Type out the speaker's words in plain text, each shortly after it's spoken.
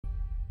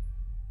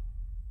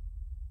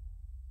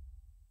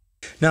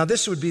Now,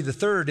 this would be the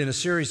third in a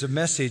series of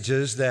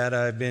messages that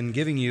I've been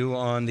giving you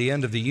on the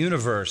end of the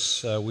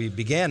universe. We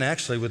began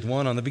actually with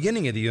one on the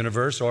beginning of the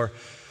universe, or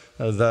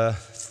the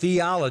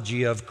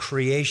theology of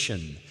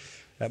creation.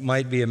 That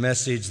might be a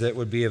message that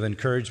would be of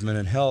encouragement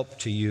and help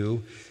to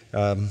you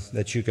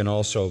that you can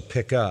also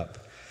pick up.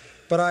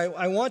 But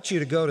I want you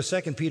to go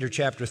to 2 Peter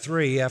chapter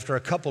 3. After a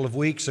couple of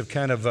weeks of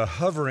kind of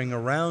hovering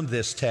around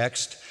this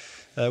text,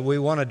 we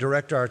want to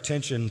direct our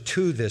attention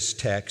to this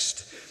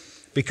text,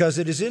 because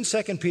it is in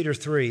 2 Peter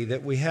 3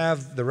 that we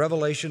have the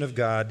revelation of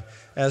God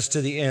as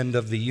to the end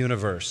of the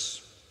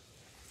universe.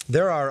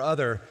 There are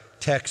other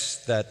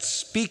texts that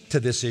speak to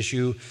this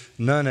issue,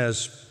 none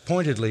as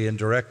pointedly and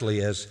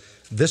directly as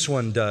this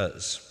one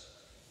does.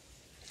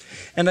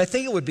 And I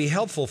think it would be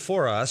helpful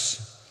for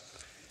us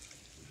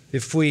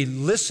if we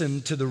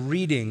listen to the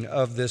reading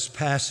of this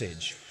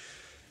passage.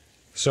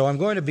 So I'm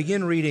going to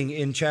begin reading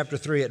in chapter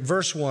 3 at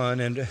verse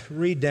 1 and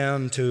read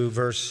down to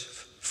verse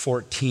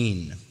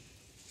 14.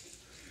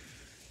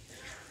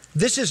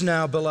 This is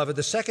now, beloved,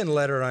 the second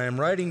letter I am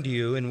writing to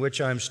you, in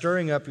which I am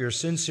stirring up your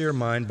sincere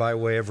mind by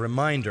way of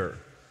reminder,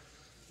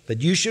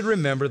 that you should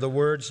remember the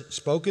words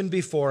spoken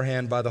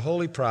beforehand by the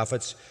holy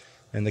prophets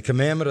and the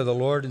commandment of the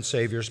Lord and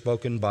Savior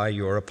spoken by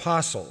your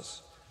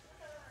apostles.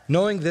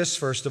 Knowing this,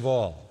 first of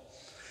all,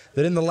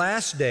 that in the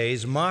last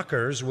days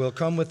mockers will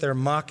come with their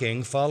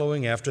mocking,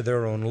 following after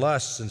their own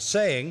lusts, and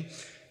saying,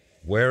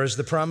 where is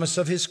the promise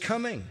of his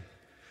coming?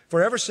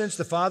 For ever since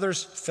the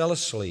fathers fell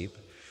asleep,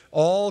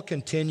 all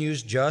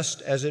continues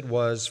just as it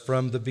was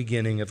from the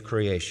beginning of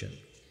creation.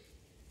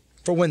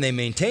 For when they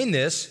maintain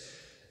this,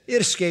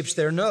 it escapes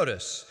their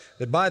notice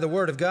that by the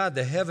word of God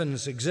the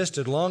heavens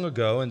existed long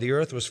ago, and the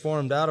earth was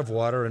formed out of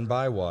water and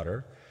by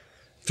water,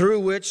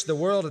 through which the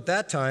world at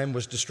that time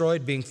was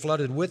destroyed, being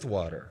flooded with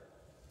water.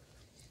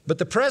 But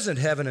the present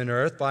heaven and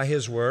earth by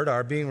his word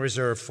are being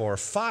reserved for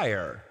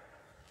fire,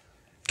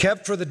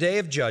 kept for the day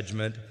of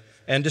judgment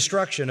and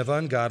destruction of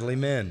ungodly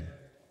men.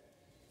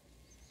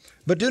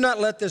 But do not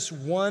let this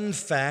one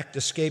fact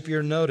escape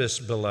your notice,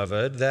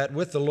 beloved, that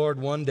with the Lord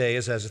 1 day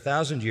is as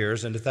 1,000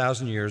 years, and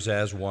 1,000 years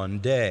as 1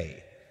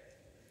 day.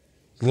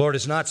 The Lord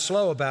is not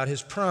slow about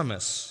his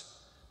promise,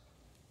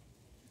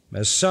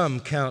 as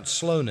some count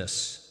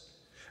slowness,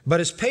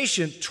 but is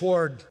patient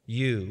toward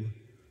you,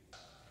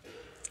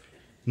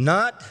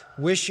 not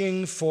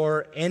wishing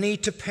for any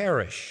to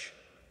perish,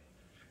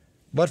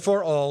 but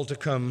for all to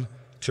come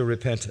to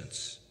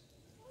repentance.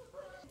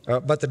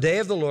 But the day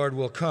of the Lord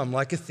will come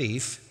like a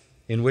thief,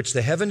 in which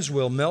the heavens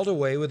will melt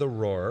away with a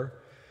roar,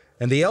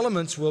 and the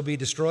elements will be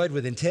destroyed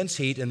with intense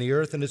heat, and the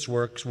earth and its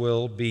works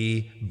will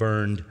be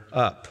burned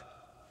up.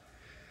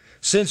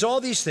 Since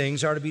all these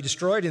things are to be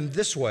destroyed in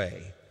this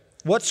way,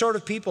 what sort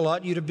of people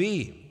ought you to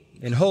be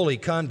in holy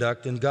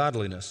conduct and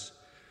godliness,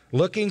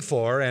 looking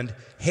for and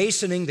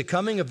hastening the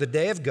coming of the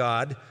day of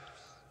God,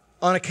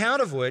 on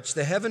account of which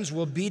the heavens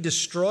will be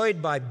destroyed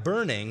by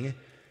burning,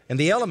 and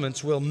the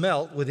elements will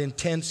melt with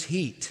intense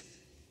heat?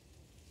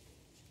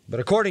 But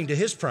according to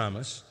his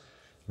promise,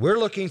 we're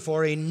looking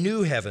for a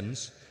new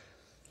heavens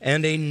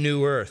and a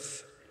new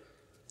earth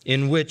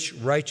in which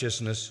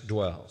righteousness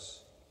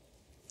dwells.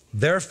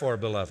 Therefore,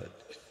 beloved,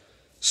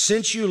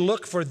 since you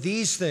look for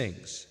these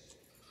things,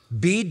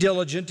 be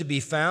diligent to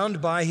be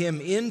found by him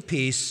in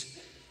peace,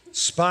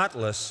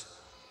 spotless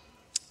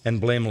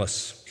and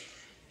blameless.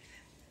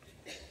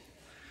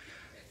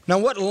 Now,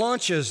 what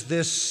launches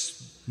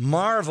this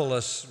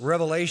marvelous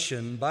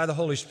revelation by the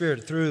Holy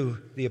Spirit through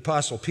the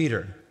Apostle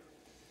Peter?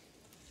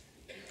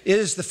 It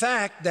is the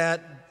fact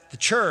that the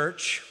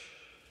church,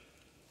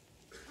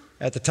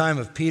 at the time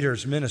of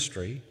Peter's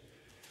ministry,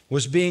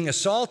 was being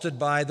assaulted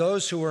by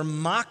those who were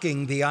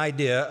mocking the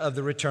idea of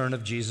the return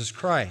of Jesus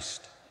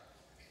Christ.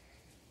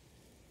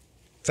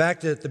 In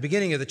fact, at the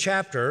beginning of the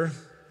chapter,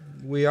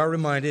 we are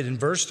reminded in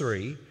verse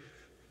 3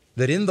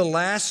 that in the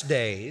last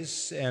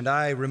days, and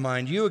I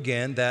remind you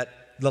again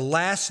that the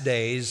last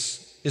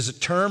days is a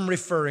term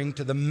referring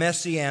to the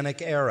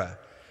Messianic era,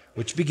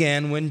 which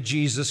began when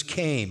Jesus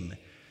came.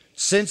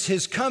 Since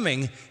his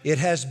coming, it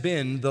has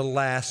been the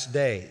last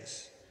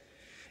days.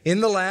 In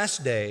the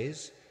last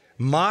days,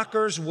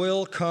 mockers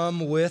will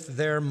come with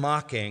their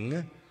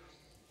mocking,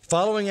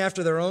 following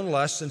after their own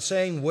lusts and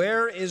saying,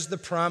 where is the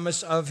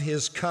promise of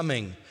his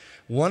coming?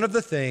 One of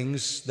the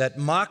things that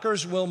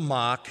mockers will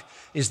mock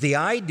is the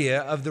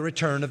idea of the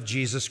return of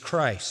Jesus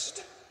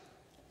Christ.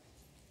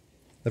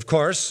 Of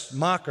course,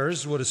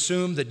 mockers would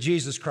assume that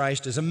Jesus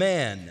Christ is a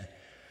man,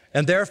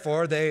 and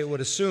therefore they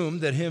would assume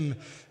that him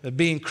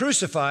being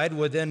crucified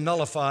would then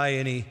nullify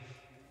any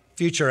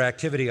future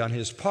activity on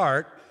his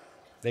part.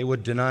 They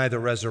would deny the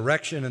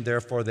resurrection, and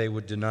therefore they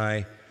would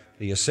deny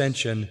the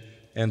ascension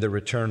and the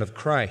return of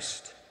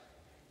Christ.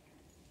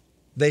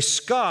 They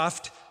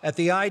scoffed at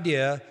the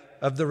idea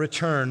of the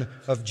return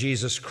of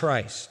Jesus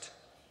Christ.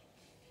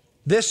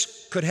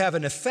 This could have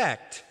an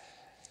effect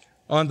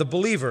on the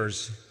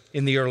believers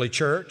in the early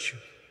church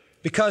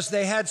because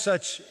they had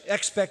such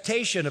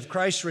expectation of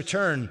Christ's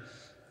return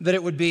that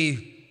it would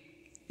be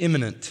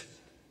imminent.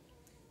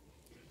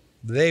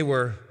 They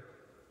were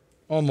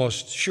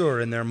almost sure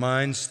in their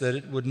minds that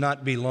it would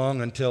not be long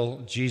until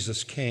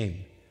Jesus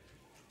came.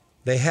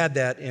 They had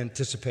that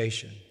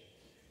anticipation.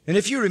 And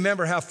if you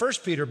remember how 1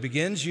 Peter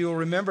begins, you'll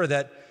remember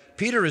that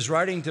Peter is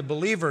writing to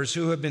believers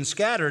who have been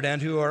scattered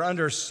and who are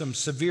under some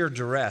severe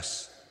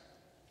duress,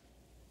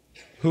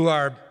 who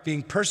are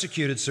being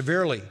persecuted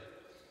severely.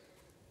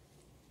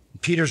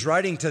 Peter's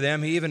writing to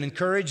them. He even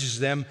encourages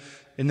them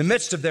in the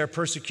midst of their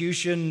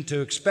persecution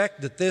to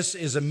expect that this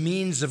is a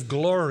means of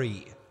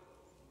glory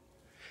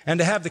and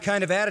to have the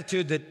kind of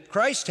attitude that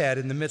Christ had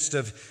in the midst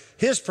of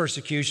his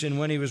persecution.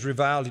 When he was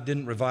reviled, he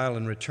didn't revile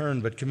in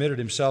return, but committed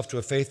himself to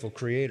a faithful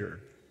Creator.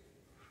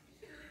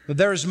 But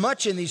there is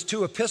much in these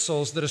two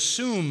epistles that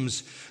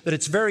assumes that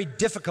it's very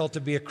difficult to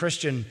be a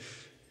Christian.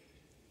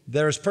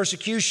 There is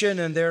persecution,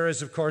 and there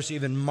is, of course,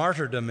 even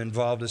martyrdom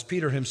involved, as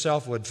Peter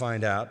himself would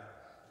find out.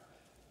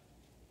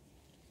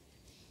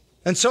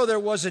 And so there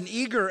was an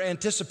eager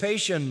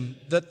anticipation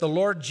that the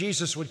Lord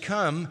Jesus would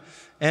come,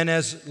 and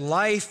as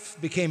life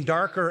became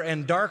darker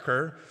and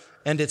darker,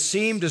 and it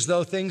seemed as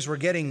though things were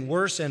getting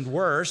worse and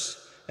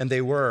worse, and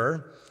they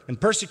were, and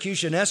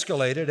persecution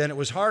escalated, and it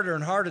was harder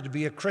and harder to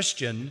be a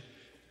Christian,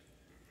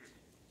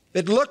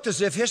 it looked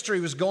as if history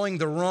was going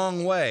the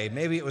wrong way.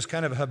 Maybe it was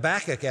kind of a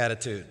Habakkuk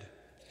attitude.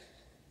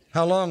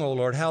 How long, O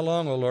Lord? How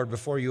long, O Lord,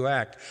 before you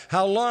act?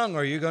 How long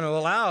are you going to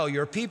allow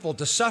your people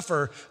to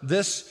suffer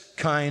this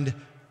kind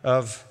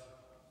of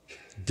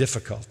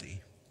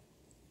difficulty?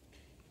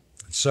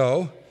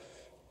 So,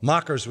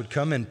 mockers would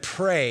come and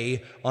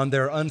prey on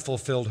their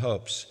unfulfilled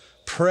hopes,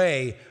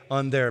 prey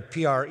on their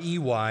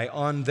P-R-E-Y,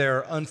 on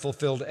their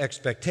unfulfilled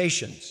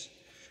expectations,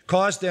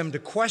 cause them to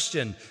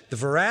question the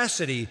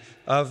veracity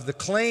of the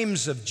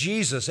claims of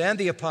Jesus and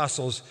the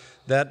apostles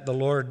that the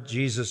Lord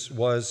Jesus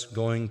was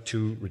going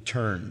to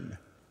return.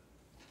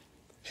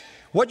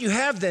 What you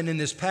have then in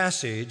this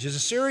passage is a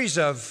series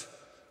of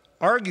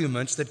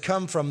arguments that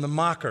come from the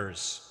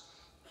mockers,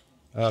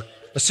 a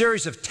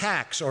series of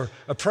attacks or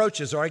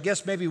approaches, or I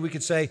guess maybe we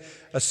could say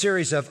a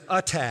series of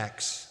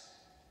attacks.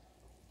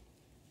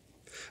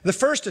 The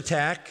first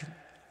attack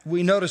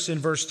we notice in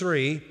verse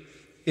 3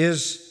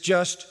 is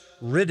just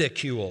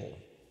ridicule.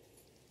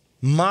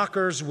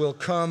 Mockers will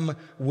come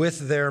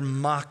with their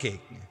mocking.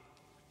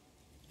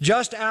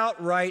 Just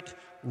outright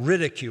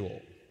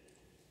ridicule.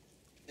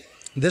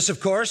 This, of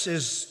course,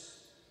 is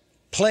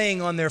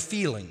playing on their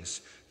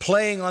feelings,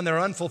 playing on their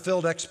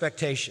unfulfilled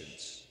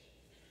expectations.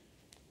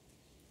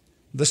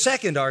 The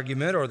second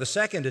argument, or the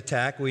second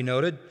attack we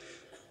noted,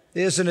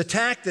 is an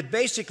attack that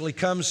basically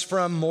comes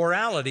from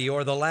morality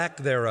or the lack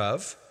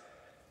thereof.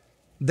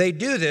 They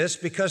do this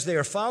because they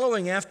are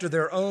following after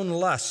their own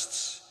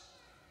lusts.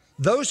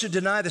 Those who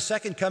deny the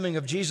second coming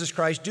of Jesus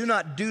Christ do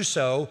not do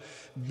so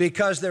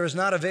because there is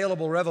not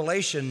available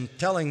revelation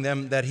telling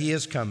them that He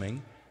is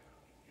coming.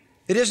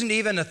 It isn't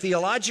even a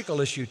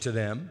theological issue to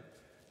them.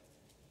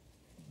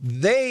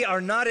 They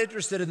are not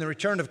interested in the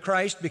return of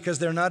Christ because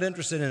they're not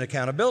interested in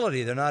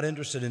accountability. They're not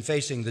interested in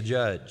facing the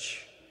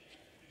judge.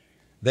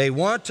 They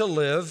want to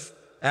live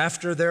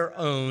after their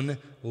own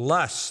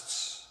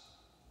lusts.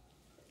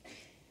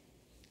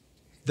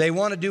 They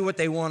want to do what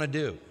they want to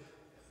do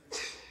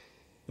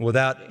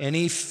without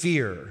any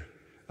fear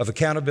of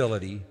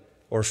accountability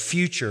or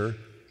future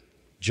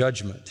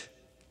judgment.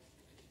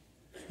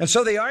 And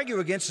so they argue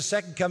against the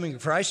second coming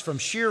of Christ from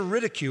sheer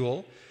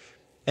ridicule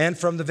and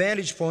from the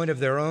vantage point of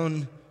their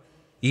own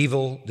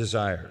evil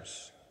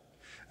desires.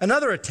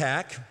 Another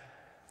attack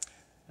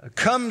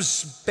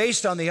comes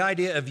based on the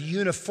idea of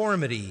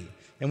uniformity,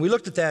 and we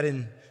looked at that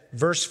in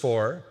verse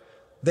 4.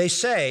 They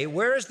say,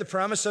 "Where is the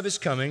promise of His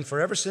coming?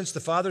 For ever since the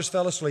fathers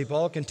fell asleep,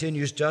 all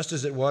continues just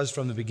as it was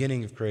from the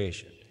beginning of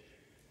creation."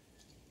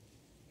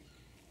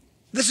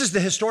 This is the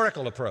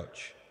historical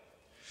approach.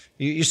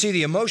 You see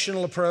the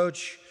emotional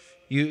approach,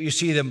 you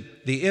see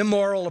the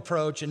immoral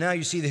approach, and now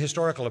you see the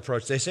historical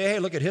approach. They say, hey,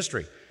 look at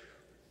history.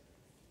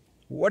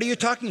 What are you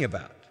talking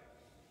about?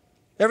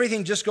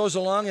 Everything just goes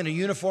along in a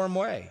uniform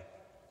way.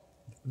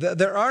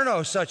 There are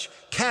no such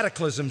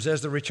cataclysms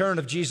as the return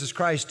of Jesus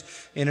Christ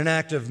in an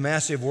act of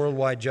massive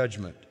worldwide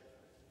judgment.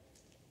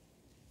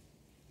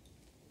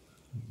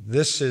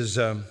 This is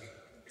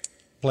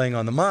playing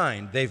on the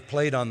mind. They've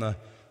played on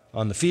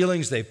the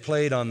feelings, they've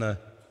played on the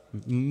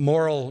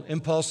moral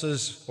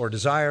impulses or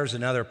desires,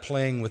 and now they're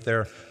playing with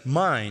their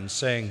minds,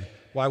 saying,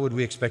 why would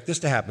we expect this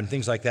to happen?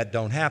 Things like that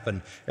don't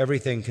happen.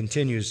 Everything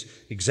continues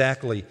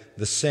exactly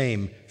the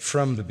same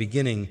from the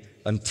beginning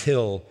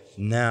until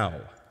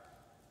now.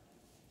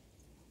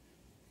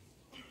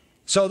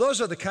 So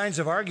those are the kinds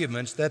of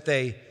arguments that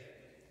they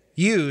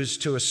use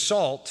to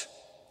assault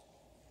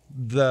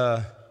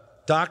the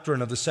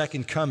doctrine of the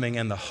second coming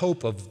and the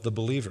hope of the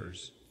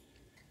believers.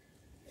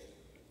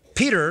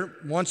 Peter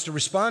wants to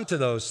respond to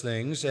those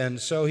things, and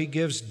so he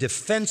gives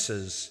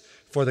defenses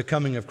for the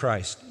coming of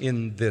Christ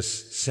in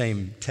this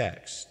same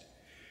text.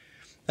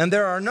 And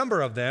there are a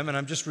number of them, and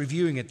I'm just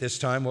reviewing at this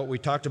time what we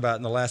talked about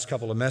in the last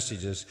couple of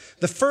messages.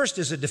 The first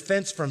is a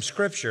defense from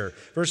Scripture,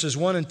 verses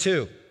 1 and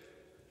 2.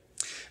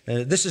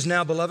 This is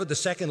now, beloved, the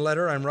second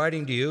letter I'm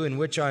writing to you, in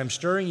which I am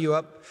stirring you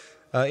up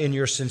in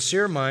your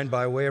sincere mind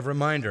by way of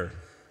reminder.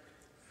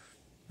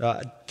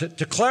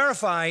 To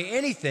clarify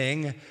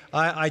anything,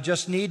 I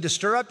just need to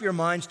stir up your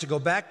minds to go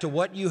back to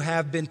what you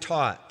have been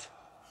taught.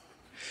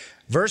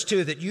 Verse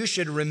 2, that you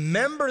should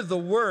remember the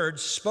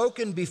words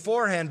spoken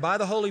beforehand by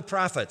the holy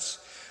prophets.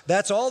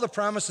 That's all the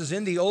promises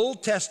in the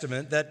Old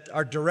Testament that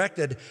are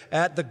directed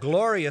at the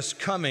glorious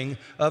coming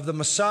of the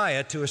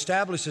Messiah to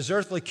establish his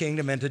earthly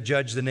kingdom and to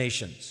judge the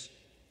nations.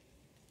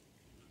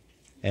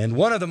 And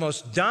one of the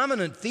most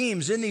dominant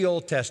themes in the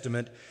Old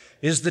Testament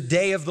is the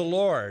day of the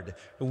Lord,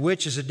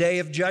 which is a day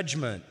of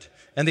judgment.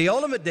 And the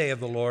ultimate day of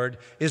the Lord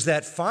is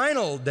that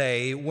final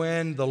day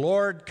when the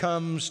Lord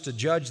comes to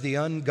judge the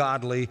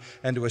ungodly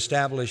and to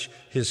establish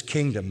his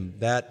kingdom.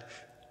 That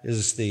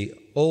is the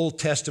Old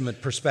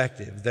Testament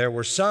perspective. There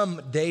were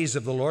some days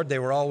of the Lord. They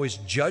were always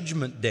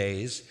judgment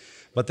days.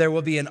 But there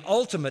will be an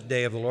ultimate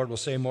day of the Lord. We'll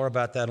say more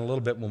about that in a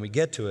little bit when we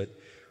get to it,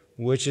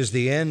 which is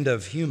the end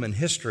of human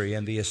history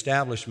and the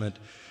establishment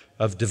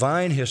of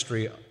divine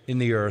history in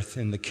the earth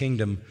in the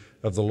kingdom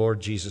of the Lord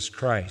Jesus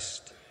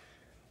Christ.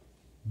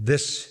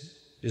 This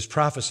is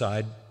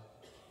prophesied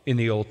in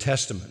the Old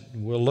Testament.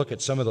 We'll look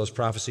at some of those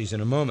prophecies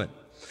in a moment.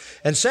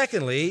 And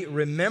secondly,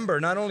 remember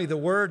not only the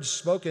words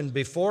spoken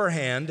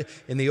beforehand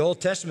in the Old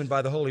Testament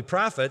by the holy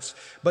prophets,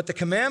 but the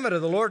commandment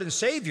of the Lord and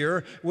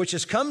Savior, which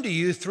has come to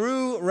you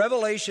through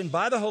revelation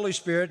by the Holy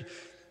Spirit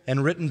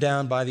and written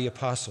down by the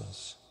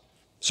apostles.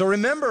 So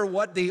remember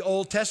what the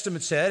Old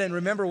Testament said and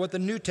remember what the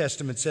New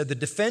Testament said. The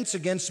defense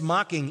against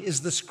mocking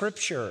is the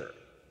Scripture.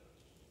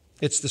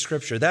 It's the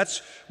Scripture.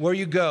 That's where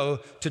you go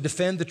to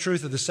defend the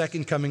truth of the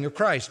second coming of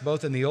Christ,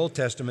 both in the Old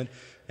Testament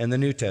and the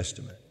New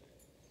Testament.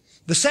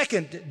 The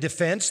second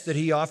defense that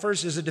he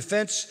offers is a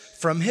defense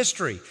from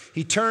history.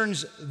 He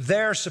turns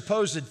their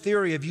supposed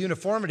theory of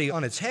uniformity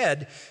on its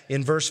head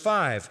in verse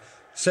 5,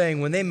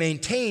 saying when they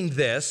maintained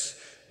this,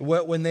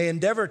 when they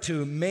endeavor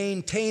to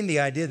maintain the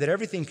idea that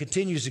everything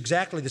continues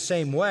exactly the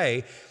same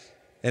way,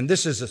 and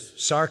this is a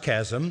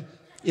sarcasm,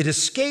 it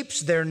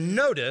escapes their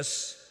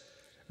notice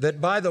that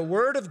by the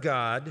word of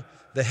God,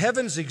 the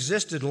heavens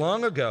existed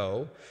long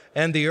ago,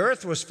 and the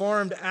earth was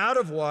formed out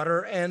of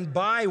water and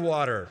by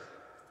water.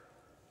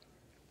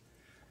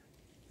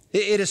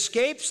 It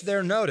escapes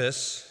their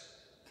notice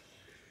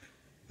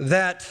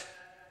that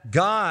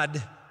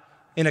God,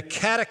 in a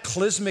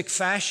cataclysmic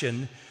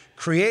fashion,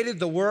 created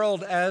the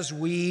world as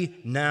we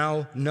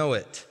now know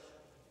it.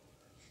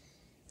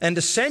 And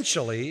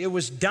essentially, it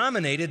was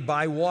dominated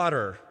by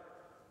water.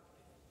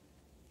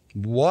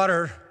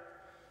 Water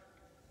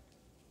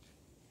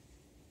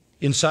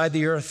inside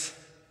the earth,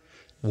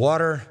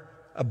 water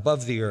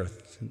above the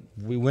earth.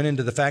 We went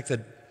into the fact that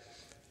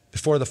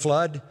before the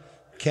flood,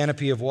 a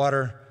canopy of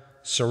water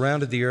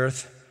surrounded the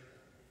earth,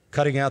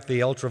 cutting out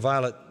the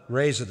ultraviolet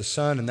rays of the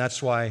sun, and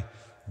that's why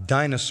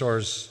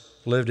dinosaurs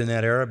lived in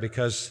that era,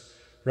 because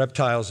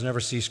reptiles never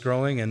cease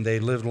growing, and they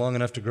lived long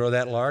enough to grow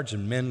that large,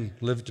 and men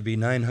lived to be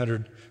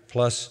 900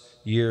 plus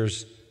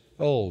years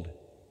old.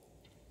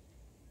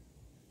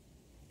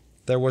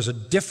 There was a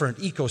different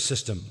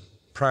ecosystem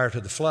prior to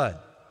the flood,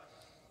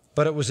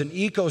 but it was an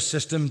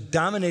ecosystem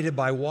dominated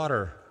by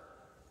water.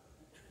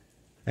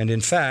 And in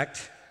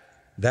fact,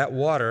 that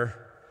water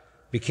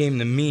became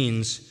the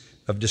means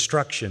of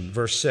destruction.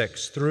 Verse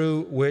 6,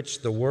 through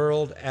which the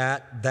world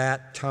at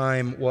that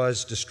time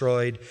was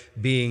destroyed,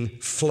 being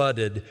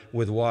flooded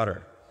with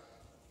water.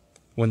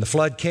 When the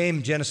flood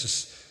came,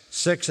 Genesis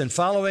 6 and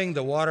following,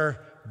 the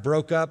water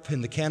broke up in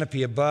the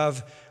canopy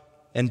above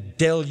and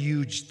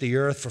deluged the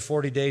earth for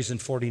 40 days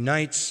and 40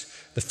 nights.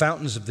 The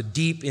fountains of the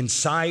deep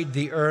inside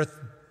the earth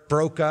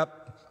broke up.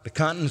 The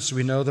continents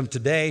we know them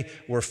today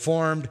were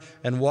formed,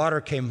 and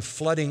water came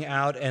flooding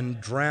out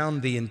and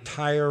drowned the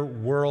entire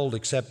world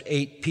except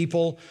 8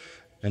 people.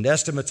 And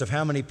estimates of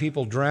how many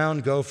people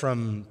drowned go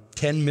from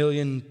 10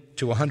 million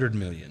to 100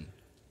 million.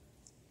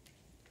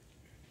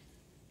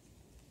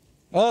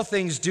 All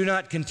things do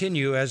not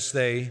continue as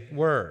they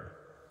were.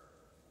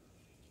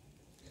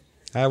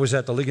 I was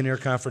at the Ligonier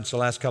Conference the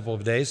last couple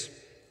of days,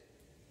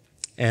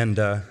 and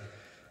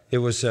it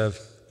was a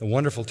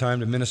wonderful time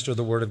to minister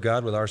the Word of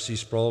God with R.C.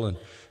 Sproul and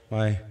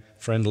my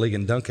friend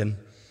Ligon Duncan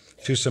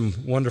to some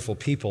wonderful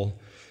people.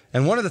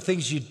 And one of the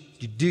things you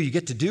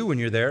get to do when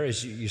you're there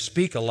is you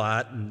speak a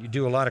lot, and you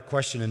do a lot of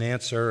question and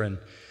answer,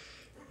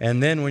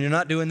 and then when you're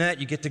not doing that,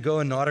 you get to go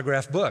and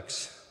autograph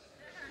books.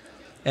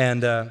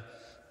 And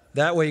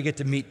that way you get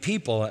to meet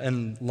people,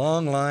 and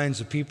long lines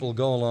of people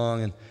go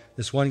along, and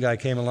this one guy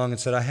came along and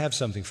said, I have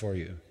something for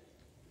you.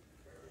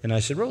 And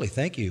I said, really,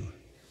 thank you.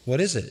 What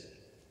is it?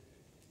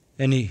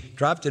 And he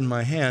dropped in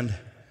my hand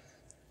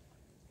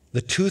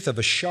the tooth of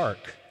a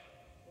shark.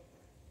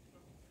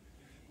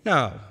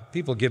 Now,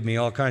 people give me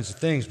all kinds of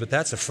things, but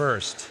that's a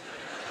first.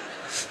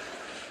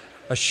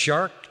 A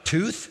shark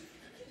tooth?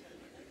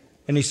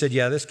 And he said,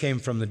 yeah, this came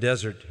from the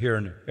desert here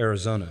in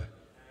Arizona.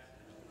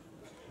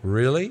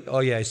 Really? Oh,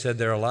 yeah, he said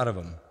there are a lot of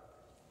them.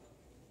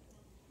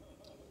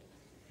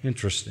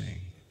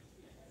 Interesting.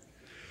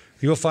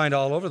 You'll find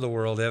all over the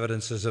world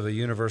evidences of a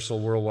universal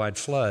worldwide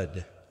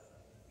flood.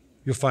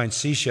 You'll find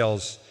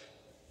seashells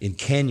in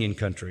canyon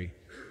country.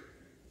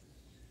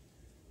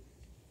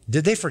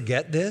 Did they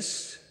forget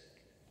this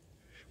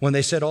when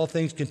they said all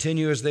things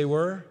continue as they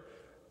were?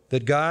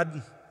 That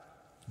God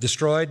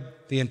destroyed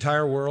the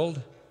entire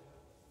world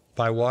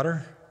by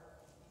water?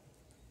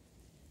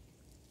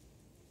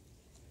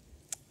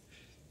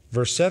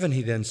 Verse 7,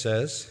 he then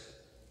says,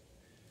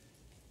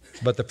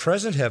 but the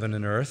present heaven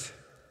and earth,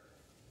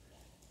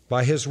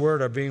 by his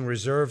word, are being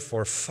reserved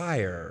for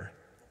fire,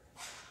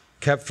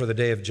 kept for the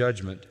day of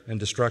judgment and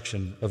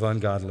destruction of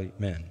ungodly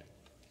men.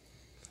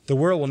 The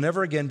world will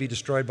never again be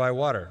destroyed by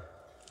water.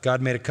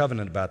 God made a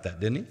covenant about that,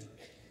 didn't he?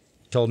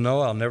 He told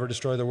Noah, I'll never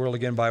destroy the world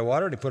again by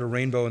water. And he put a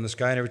rainbow in the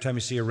sky, and every time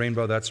you see a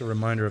rainbow, that's a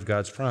reminder of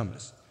God's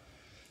promise.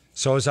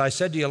 So as I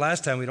said to you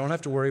last time, we don't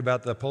have to worry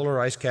about the polar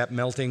ice cap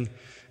melting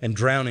and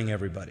drowning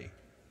everybody.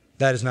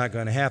 That is not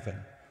going to happen.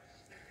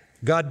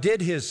 God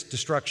did his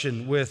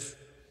destruction with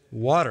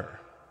water.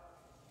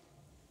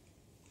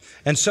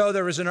 And so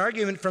there is an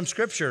argument from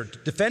Scripture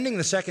defending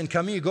the second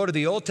coming. You go to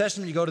the Old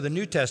Testament, you go to the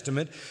New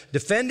Testament.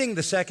 Defending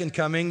the second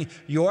coming,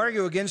 you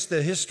argue against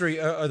the history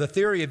or the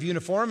theory of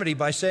uniformity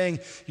by saying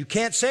you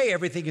can't say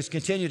everything is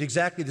continued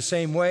exactly the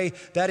same way.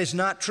 That is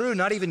not true,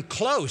 not even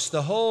close.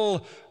 The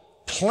whole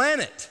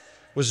planet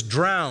was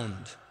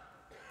drowned.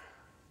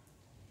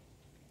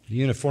 The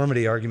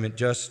uniformity argument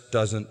just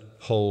doesn't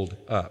hold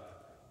up.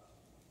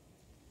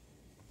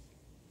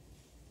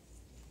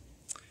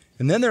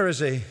 And then there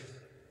is a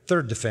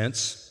third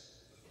defense,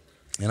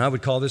 and I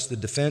would call this the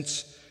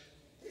defense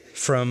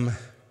from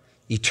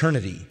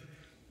eternity.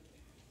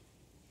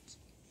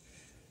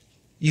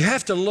 You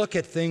have to look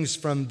at things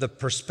from the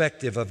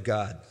perspective of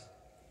God.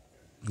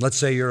 Let's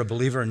say you're a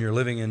believer and you're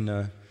living in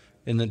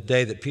the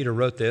day that Peter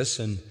wrote this,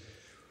 and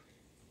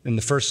in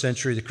the first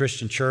century of the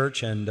Christian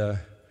church, and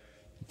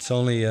it's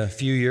only a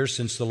few years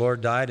since the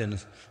Lord died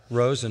and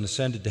rose and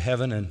ascended to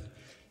heaven, and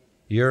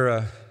you're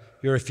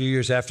a few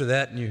years after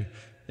that,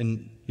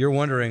 and you're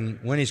wondering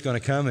when he's going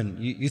to come, and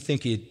you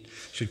think he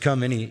should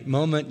come any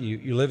moment.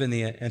 You live in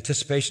the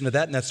anticipation of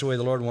that, and that's the way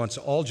the Lord wants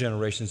all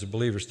generations of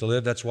believers to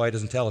live. That's why he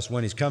doesn't tell us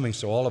when he's coming,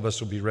 so all of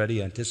us will be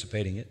ready,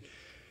 anticipating it.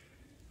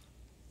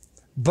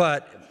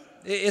 But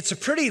it's a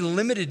pretty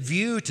limited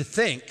view to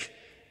think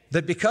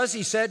that because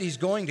he said he's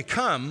going to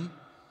come,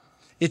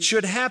 it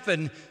should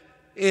happen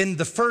in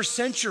the first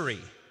century,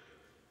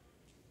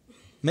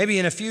 maybe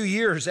in a few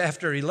years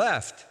after he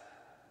left.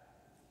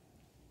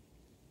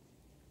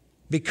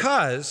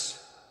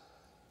 Because,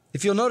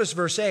 if you'll notice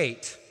verse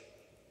 8,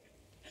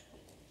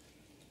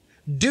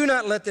 do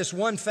not let this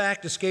one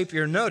fact escape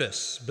your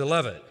notice,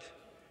 beloved,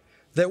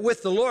 that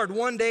with the Lord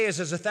 1 day is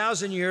as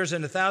 1,000 years,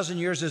 and 1,000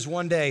 years is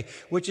 1 day,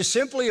 which is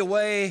simply a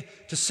way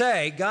to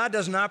say God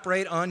doesn't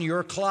operate on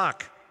your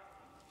clock.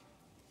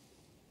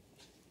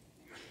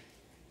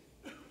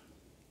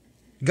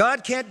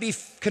 God can't be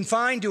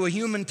confined to a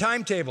human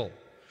timetable.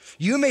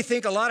 You may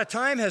think a lot of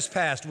time has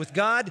passed. With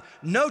God,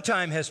 no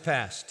time has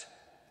passed.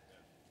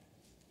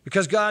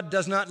 Because God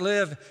does not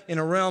live in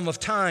a realm of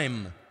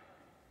time.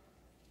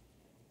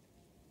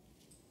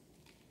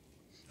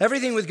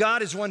 Everything with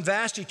God is one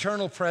vast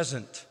eternal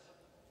present.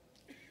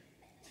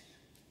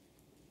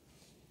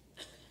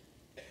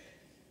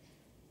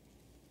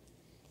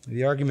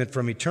 The argument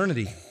from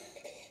eternity.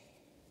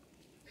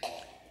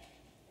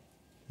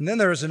 And then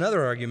there is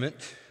another argument,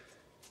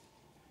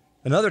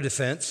 another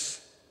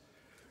defense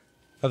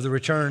of the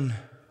return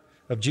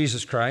of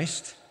Jesus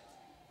Christ.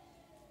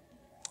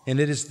 And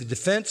it is the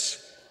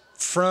defense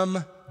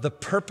from the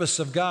purpose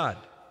of God.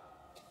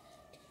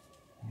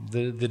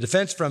 The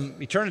defense from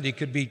eternity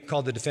could be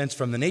called the defense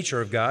from the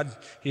nature of God.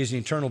 He is an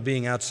eternal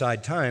being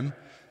outside time.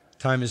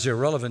 Time is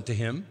irrelevant to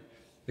him,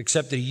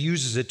 except that he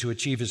uses it to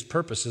achieve his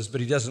purposes,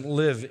 but he doesn't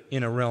live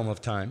in a realm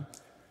of time.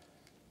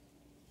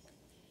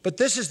 But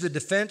this is the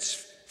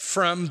defense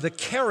from the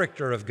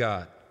character of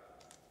God.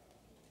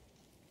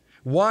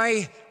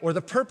 Why, or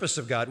the purpose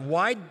of God?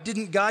 Why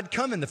didn't God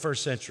come in the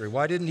first century?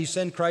 Why didn't he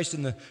send Christ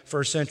in the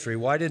first century?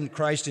 Why didn't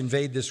Christ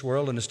invade this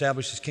world and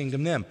establish his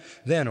kingdom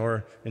then,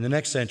 or in the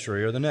next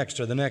century, or the next,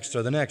 or the next,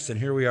 or the next? And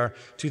here we are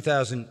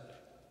 2,000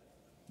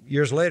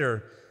 years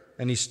later,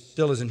 and he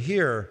still isn't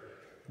here.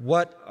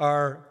 What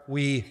are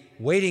we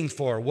waiting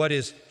for? What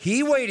is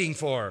he waiting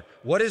for?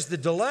 What is the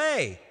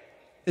delay?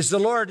 Is the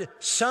Lord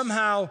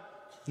somehow,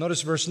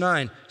 notice verse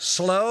 9,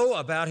 slow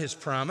about his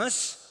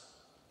promise?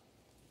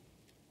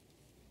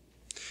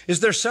 Is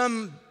there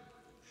some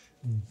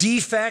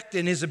defect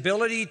in his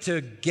ability to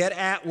get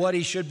at what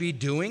he should be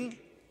doing?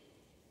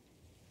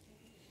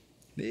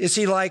 Is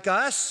he like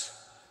us?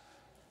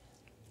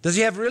 Does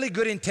he have really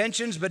good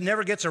intentions but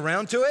never gets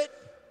around to it?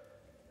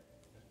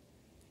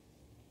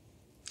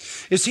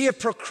 Is he a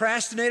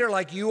procrastinator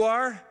like you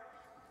are,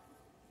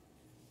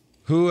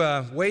 who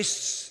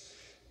wastes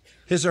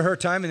his or her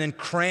time and then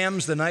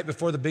crams the night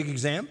before the big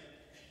exam?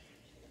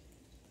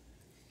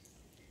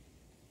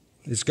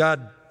 Is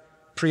God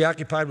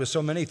preoccupied with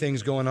so many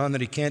things going on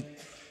that he can't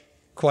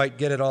quite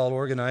get it all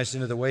organized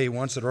into the way he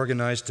wants it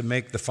organized to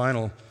make the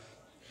final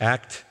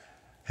act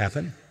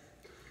happen?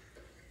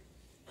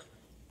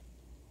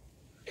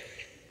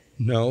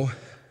 No.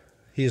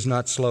 He is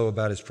not slow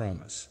about his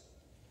promise.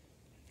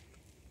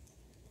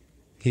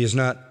 He is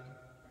not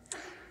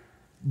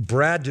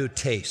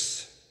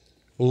bradutes,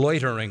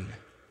 loitering,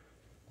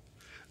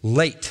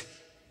 late.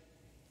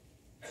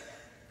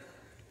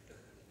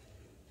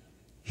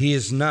 He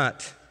is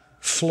not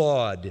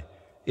flawed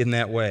in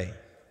that way.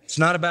 It's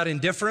not about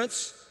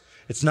indifference.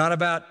 It's not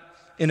about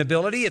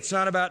inability. It's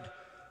not about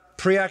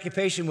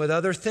preoccupation with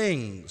other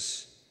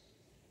things.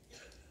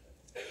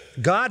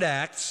 God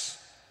acts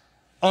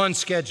on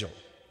schedule.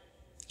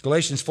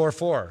 Galatians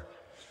 4:4.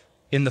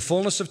 In the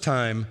fullness of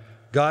time,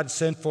 God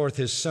sent forth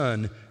his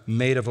Son,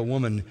 made of a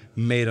woman,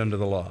 made under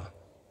the law.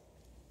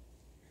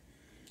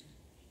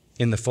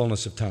 In the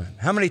fullness of time.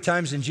 How many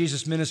times in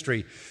Jesus'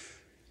 ministry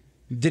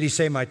did he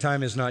say, my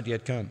time is not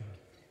yet come?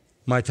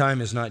 My time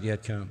is not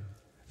yet come.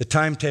 The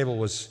timetable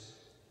was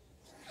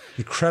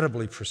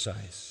incredibly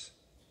precise.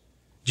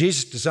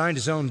 Jesus designed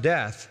his own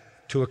death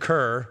to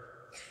occur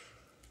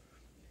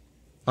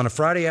on a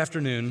Friday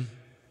afternoon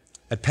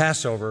at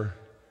Passover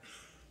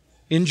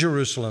in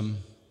Jerusalem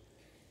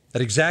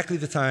at exactly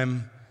the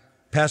time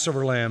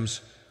Passover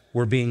lambs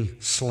were being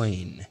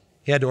slain.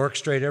 He had to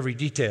orchestrate every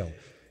detail,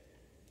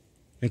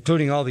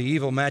 including all the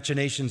evil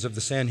machinations of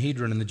the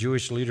Sanhedrin and the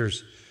Jewish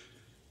leaders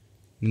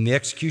and the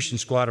execution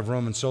squad of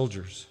Roman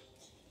soldiers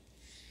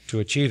to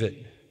achieve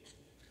it.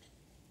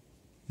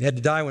 He had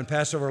to die when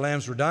Passover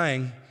lambs were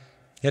dying.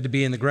 He had to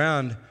be in the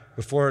ground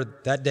before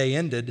that day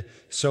ended,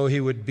 so he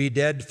would be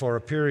dead for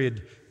a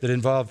period that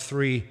involved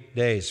 3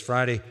 days,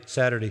 Friday,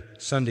 Saturday,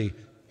 Sunday,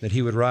 that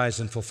he would rise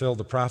and fulfill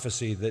the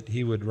prophecy that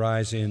he would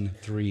rise in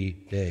 3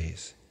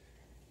 days.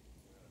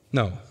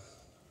 No,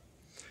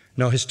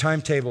 his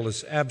timetable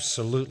is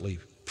absolutely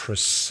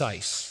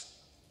precise.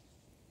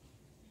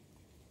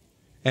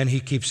 And he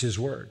keeps his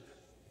word.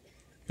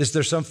 Is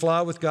there some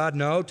flaw with God?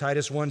 No.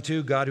 Titus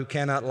 1:2, God who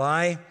cannot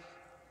lie.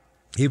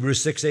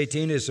 Hebrews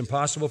 6:18, it is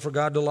impossible for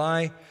God to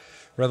lie.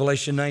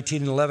 Revelation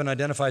 19:11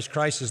 identifies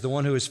Christ as the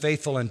one who is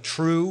faithful and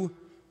true.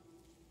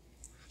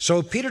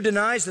 So Peter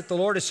denies that the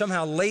Lord is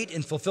somehow late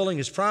in fulfilling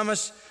his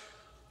promise.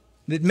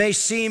 It may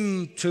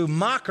seem to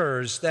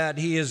mockers that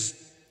he is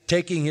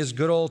taking his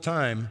good old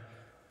time,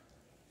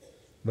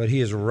 but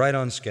he is right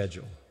on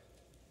schedule.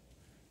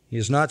 He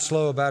is not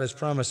slow about his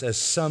promise, as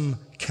some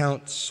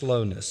count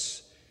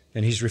slowness.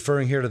 And he's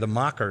referring here to the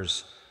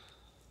mockers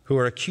who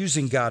are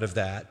accusing God of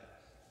that,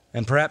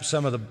 and perhaps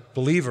some of the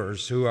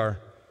believers who are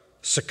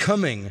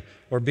succumbing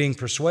or being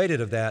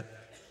persuaded of that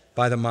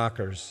by the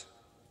mockers.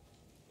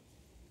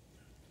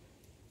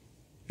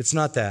 It's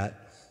not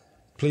that.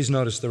 Please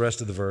notice the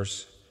rest of the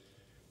verse.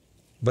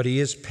 But he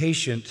is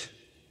patient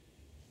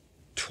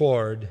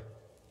toward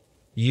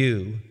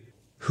you.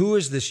 Who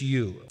is this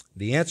you?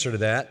 The answer to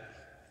that,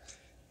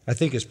 I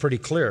think, is pretty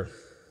clear.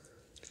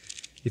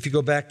 If you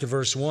go back to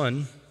verse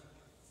 1,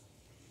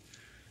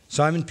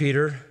 Simon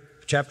Peter,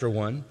 chapter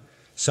 1,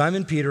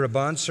 Simon Peter, a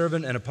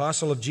bondservant and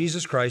apostle of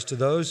Jesus Christ, to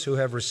those who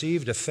have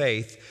received a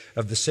faith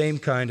of the same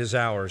kind as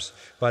ours,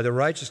 by the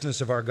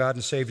righteousness of our God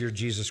and Savior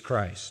Jesus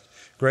Christ.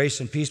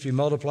 Grace and peace be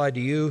multiplied to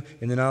you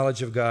in the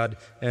knowledge of God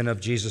and of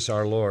Jesus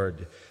our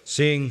Lord,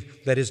 seeing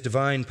that his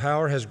divine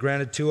power has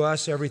granted to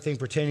us everything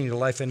pertaining to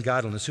life and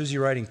godliness. Who's he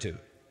writing to?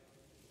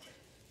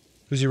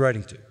 Who's he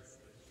writing to?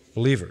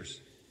 Believers.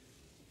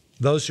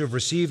 Those who have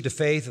received a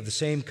faith of the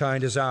same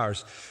kind as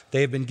ours.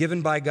 They have been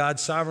given by God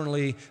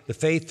sovereignly the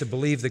faith to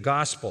believe the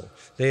gospel.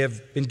 They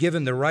have been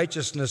given the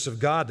righteousness of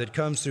God that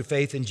comes through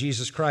faith in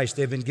Jesus Christ.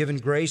 They have been given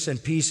grace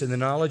and peace in the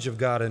knowledge of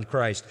God and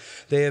Christ.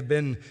 They have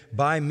been,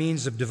 by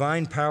means of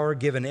divine power,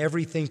 given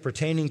everything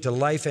pertaining to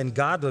life and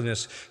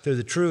godliness through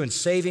the true and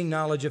saving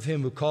knowledge of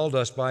him who called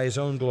us by his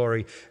own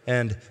glory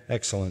and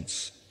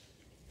excellence.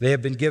 They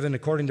have been given,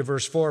 according to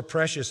verse 4,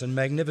 precious and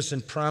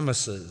magnificent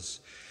promises.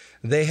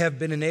 They have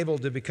been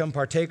enabled to become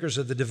partakers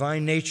of the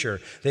divine nature.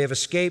 They have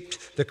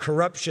escaped the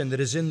corruption that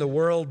is in the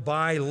world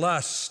by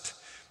lust.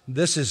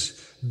 This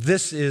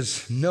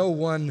is no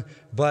one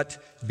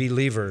but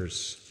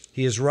believers.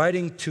 He is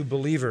writing to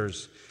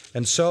believers.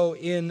 And so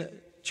in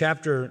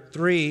chapter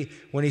 3,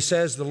 when he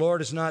says the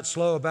Lord is not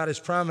slow about his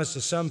promise,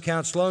 as some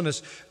count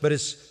slowness, but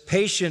is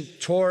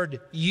patient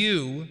toward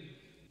you,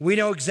 we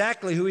know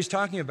exactly who he's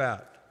talking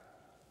about.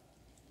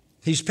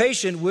 He's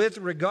patient with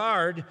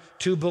regard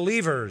to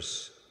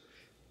believers.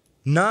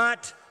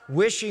 Not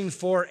wishing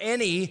for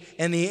any,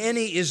 and the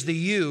any is the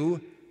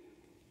you,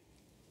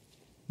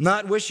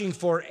 not wishing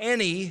for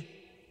any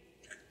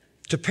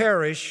to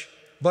perish,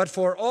 but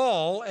for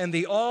all, and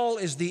the all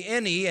is the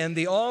any, and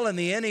the all and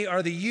the any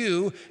are the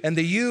you, and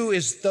the you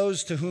is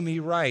those to whom he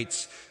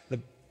writes.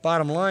 The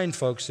bottom line,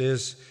 folks,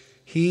 is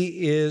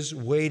he is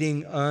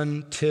waiting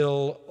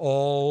until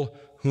all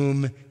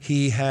whom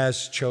he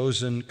has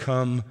chosen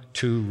come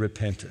to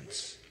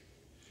repentance.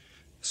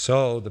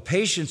 So the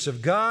patience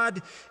of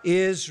God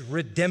is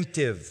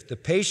redemptive. The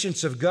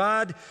patience of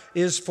God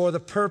is for the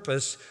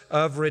purpose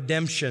of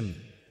redemption.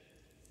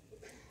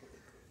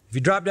 If you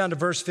drop down to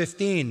verse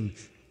 15,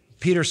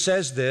 Peter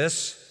says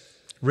this,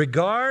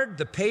 regard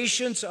the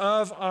patience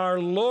of our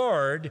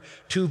Lord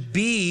to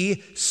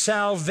be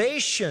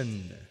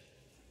salvation.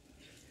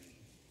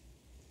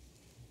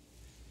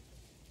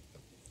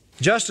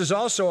 Just as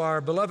also our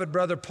beloved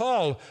brother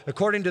Paul,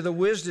 according to the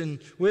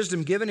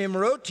wisdom given him,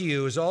 wrote to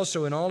you, is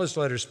also in all his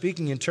letters,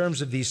 speaking in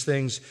terms of these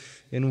things,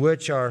 in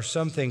which are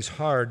some things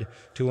hard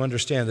to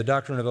understand. The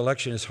doctrine of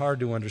election is hard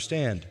to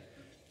understand.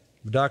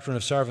 The doctrine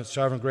of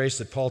sovereign grace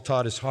that Paul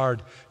taught is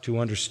hard to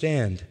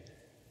understand.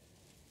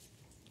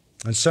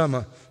 And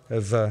some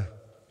have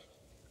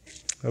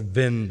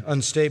been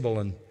unstable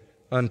and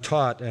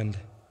untaught, and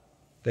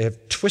they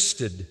have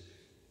twisted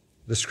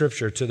the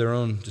Scripture to their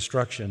own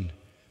destruction.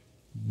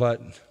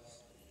 But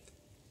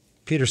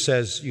Peter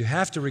says you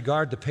have to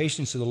regard the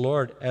patience of the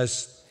Lord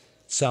as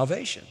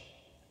salvation.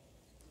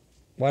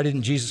 Why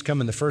didn't Jesus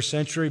come in the first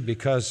century?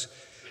 Because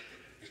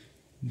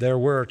there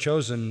were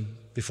chosen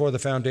before the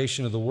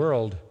foundation of the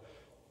world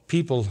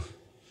people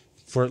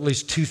for at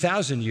least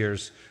 2,000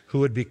 years who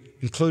would be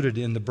included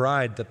in the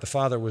bride that the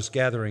Father was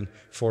gathering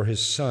for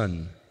his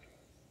Son.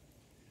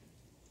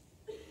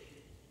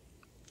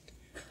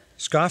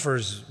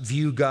 Scoffers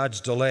view God's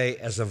delay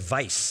as a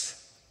vice,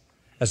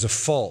 as a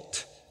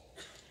fault.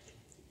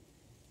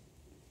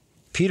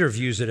 Peter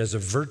views it as a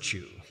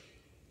virtue.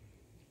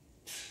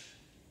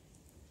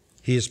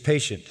 He is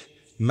patient,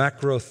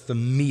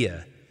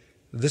 macrothumia.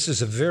 This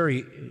is a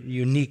very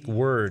unique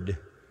word.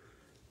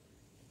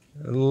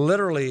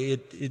 Literally,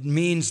 it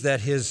means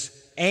that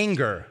his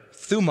anger,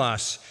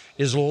 thumos,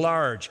 is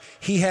large.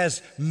 He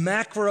has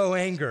macro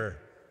anger.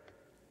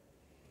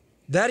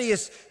 That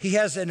is, he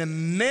has an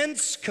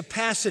immense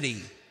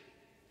capacity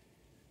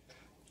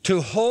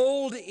to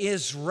hold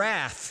his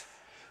wrath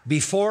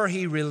before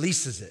he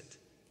releases it.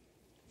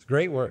 It's a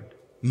great word.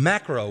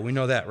 Macro, we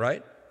know that,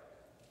 right?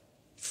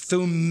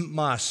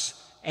 Thumos,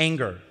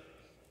 anger.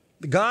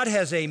 God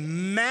has a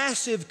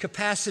massive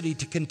capacity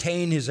to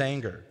contain his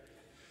anger,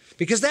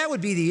 because that would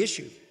be the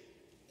issue.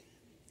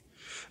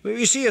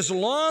 You see, as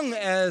long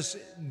as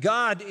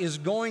God is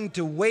going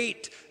to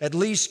wait at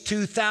least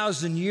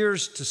 2,000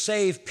 years to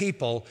save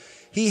people,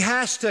 he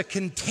has to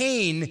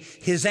contain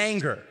his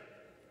anger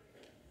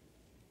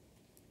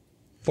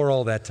for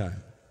all that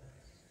time.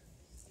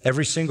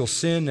 Every single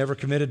sin ever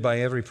committed by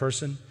every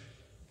person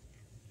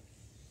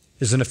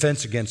is an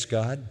offense against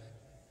God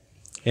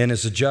and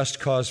is a just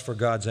cause for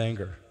God's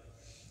anger.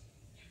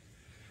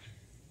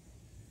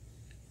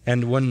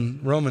 And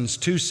when Romans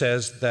 2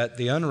 says that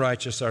the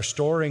unrighteous are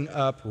storing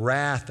up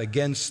wrath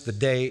against the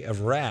day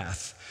of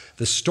wrath,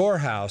 the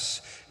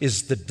storehouse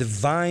is the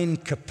divine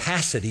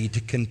capacity to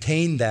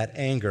contain that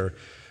anger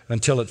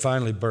until it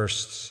finally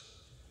bursts.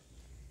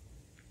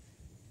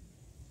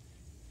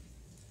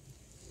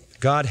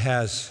 God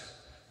has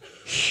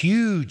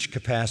huge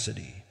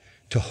capacity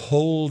to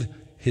hold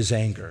his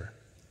anger.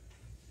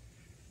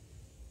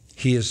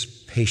 He is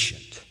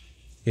patient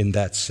in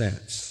that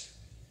sense.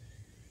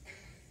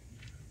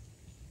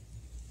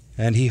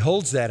 And he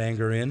holds that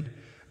anger in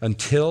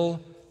until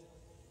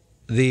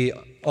the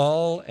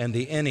all and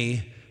the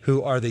any,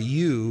 who are the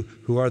you,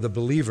 who are the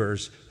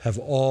believers, have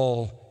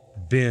all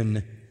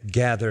been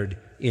gathered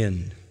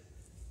in.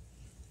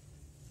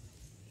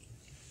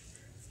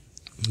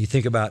 You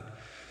think about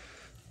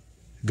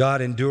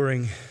God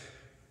enduring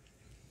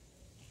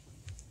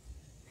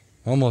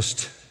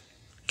almost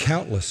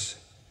countless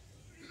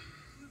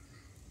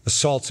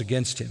assaults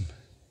against him.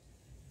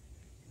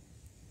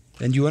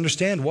 And you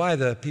understand why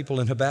the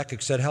people in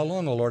Habakkuk said, "How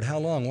long, O Lord, how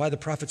long?" Why the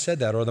prophet said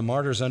that, or the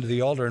martyrs under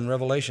the altar in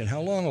Revelation,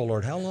 "How long, O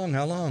Lord, how long,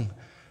 how long?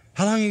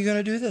 How long are you going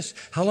to do this?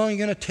 How long are you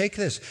going to take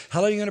this? How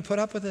long are you going to put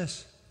up with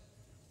this?"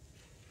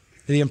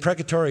 The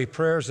imprecatory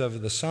prayers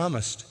of the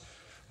psalmist,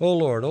 O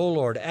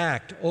Lord,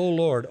 act. O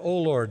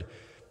Lord,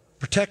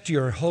 protect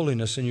your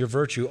holiness and your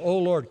virtue. O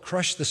Lord,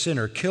 crush the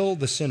sinner, kill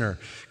the sinner,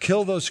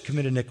 kill those who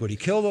commit iniquity,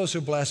 kill those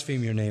who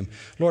blaspheme your name.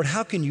 Lord,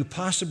 how can you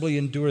possibly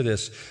endure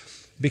this?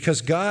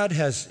 Because God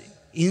has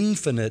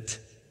infinite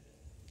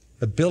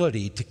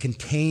ability to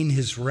contain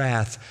his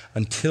wrath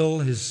until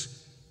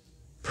his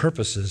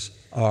purposes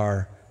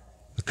are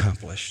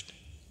accomplished.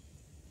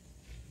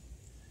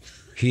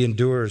 He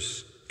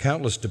endures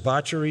countless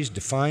debaucheries,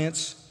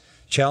 defiance,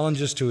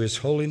 challenges to his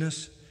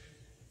holiness.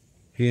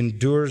 He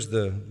endures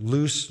the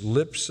loose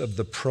lips of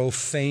the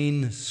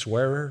profane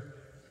swearer.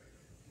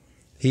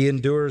 He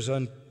endures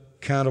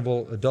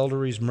uncountable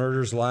adulteries,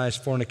 murders, lies,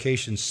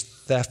 fornications,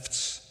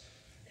 thefts,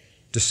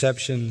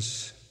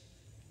 deceptions,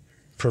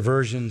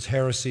 perversions,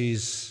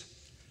 heresies,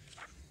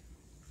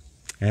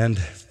 and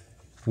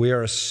we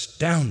are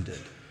astounded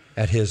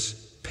at his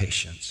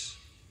patience.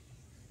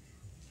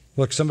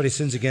 Look, somebody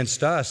sins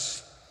against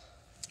us,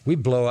 we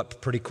blow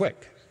up pretty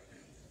quick.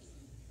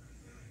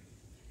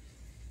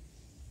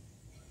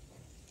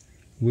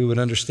 We would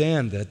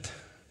understand that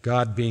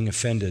God, being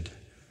offended,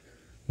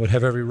 would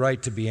have every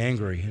right to be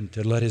angry and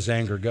to let his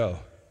anger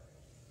go.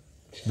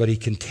 But he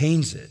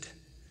contains it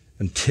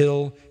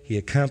until he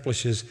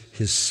accomplishes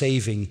his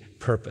saving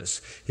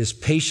purpose. His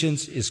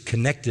patience is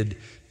connected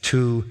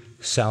to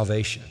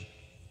salvation.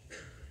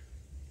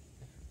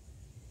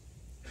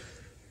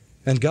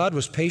 And God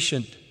was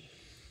patient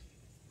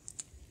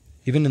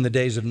even in the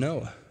days of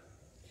Noah.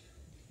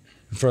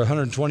 For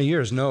 120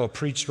 years, Noah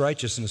preached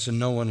righteousness and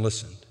no one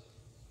listened.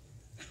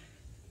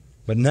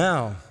 But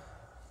now,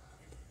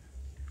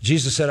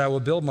 Jesus said, I will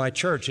build my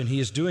church, and he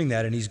is doing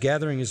that, and he's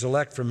gathering his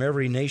elect from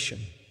every nation.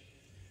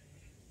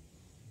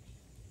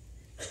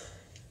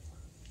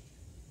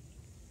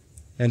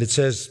 And it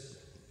says,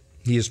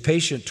 he is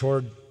patient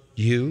toward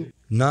you,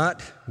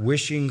 not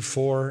wishing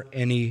for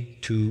any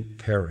to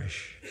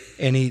perish,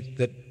 any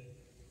that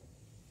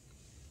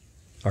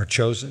are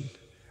chosen,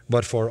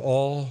 but for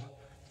all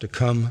to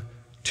come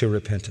to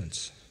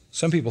repentance.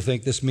 Some people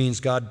think this means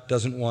God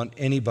doesn't want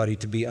anybody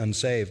to be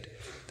unsaved.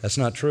 That's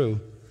not true.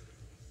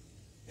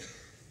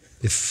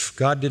 If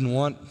God didn't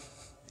want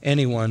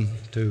anyone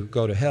to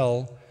go to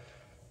hell,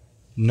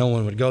 no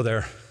one would go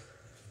there.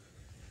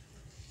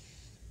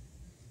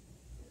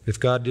 If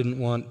God didn't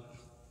want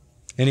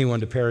anyone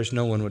to perish,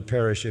 no one would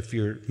perish, if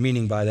you're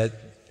meaning by that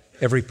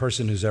every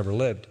person who's ever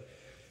lived.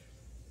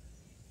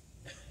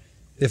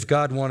 If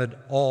God wanted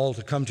all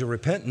to come to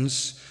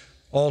repentance,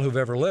 all who've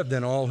ever lived,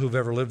 then all who've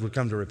ever lived would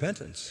come to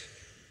repentance.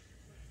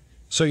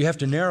 So you have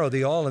to narrow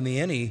the all and the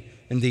any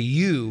and the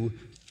you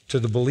to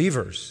the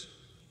believers,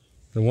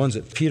 the ones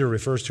that Peter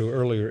refers to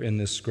earlier in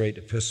this great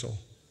epistle.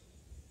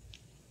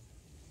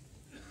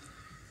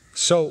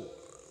 So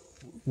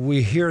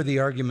we hear the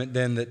argument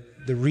then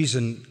that the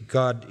reason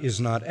God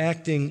is not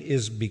acting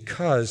is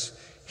because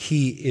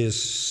he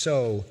is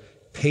so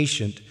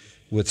patient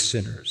with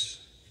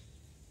sinners.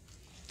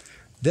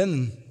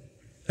 Then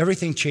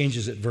everything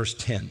changes at verse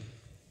 10.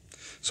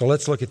 So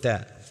let's look at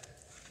that.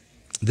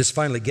 This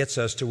finally gets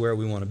us to where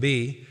we want to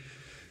be.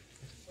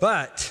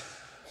 But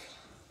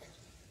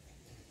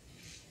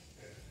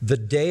the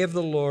day of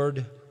the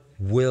Lord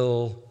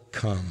will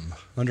come.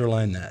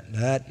 Underline that.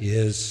 That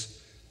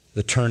is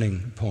the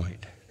turning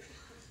point.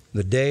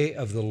 The day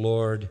of the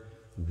Lord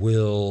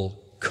will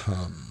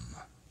come.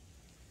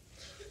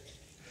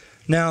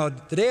 Now,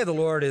 the day of the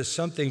Lord is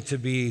something to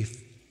be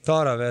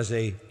thought of as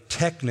a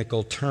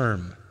technical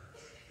term.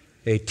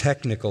 A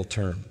technical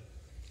term.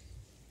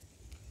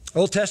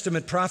 Old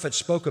Testament prophets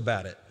spoke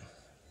about it.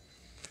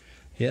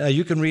 Yeah,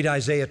 you can read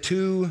Isaiah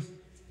 2.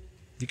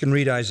 You can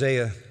read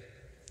Isaiah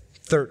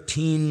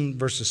 13,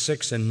 verses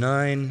 6 and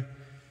 9.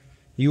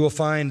 You will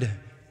find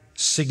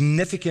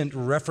significant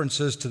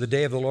references to the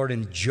day of the Lord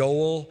in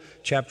Joel,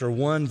 chapter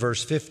 1,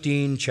 verse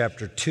 15,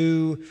 chapter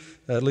 2,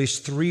 at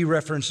least 3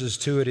 references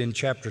to it in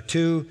chapter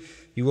 2.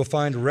 You will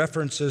find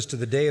references to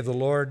the day of the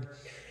Lord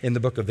in the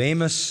book of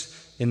Amos.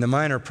 In the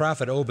minor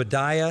prophet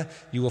Obadiah,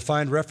 you will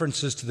find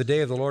references to the day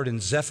of the Lord in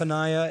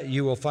Zephaniah.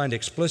 You will find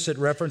explicit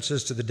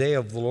references to the day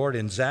of the Lord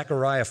in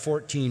Zechariah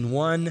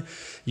 14:1.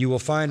 You will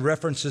find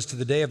references to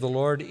the day of the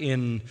Lord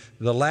in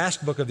the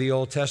last book of the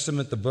Old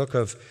Testament, the book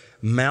of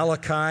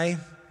Malachi.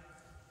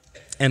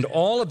 And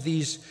all of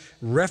these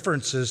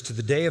references to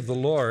the day of the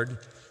Lord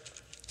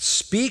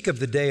speak of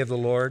the day of the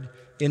Lord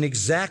in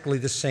exactly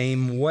the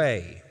same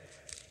way,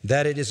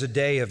 that it is a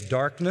day of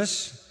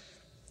darkness.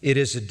 It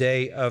is a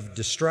day of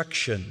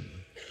destruction.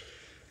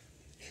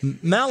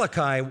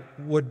 Malachi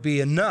would be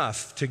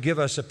enough to give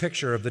us a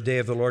picture of the day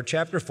of the Lord.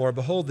 Chapter 4,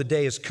 behold, the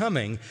day is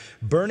coming,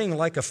 burning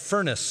like a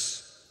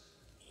furnace.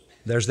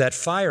 There's that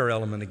fire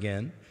element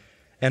again.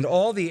 And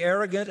all the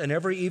arrogant and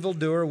every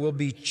evildoer will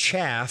be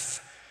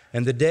chaff,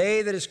 and the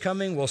day that is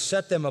coming will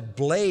set them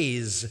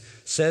ablaze,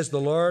 says the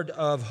Lord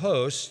of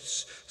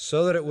hosts,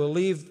 so that it will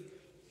leave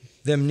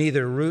them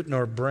neither root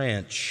nor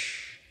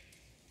branch.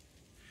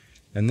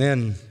 And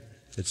then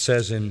it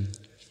says in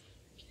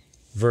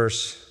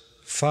verse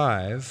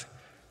 5,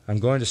 I'm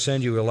going to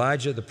send you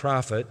Elijah the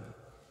prophet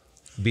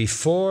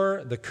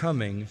before the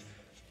coming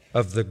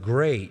of the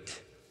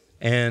great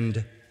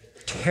and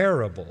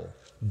terrible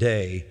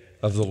day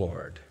of the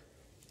Lord.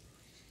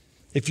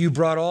 If you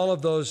brought all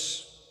of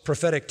those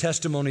prophetic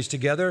testimonies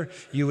together,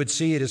 you would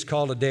see it is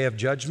called a day of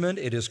judgment.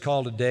 It is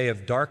called a day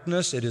of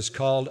darkness. It is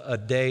called a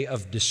day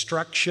of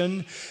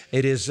destruction.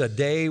 It is a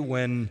day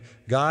when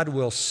God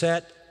will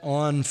set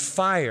on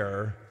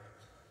fire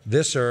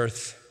this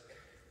earth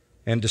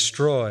and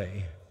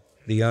destroy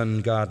the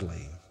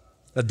ungodly.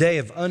 A day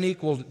of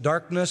unequaled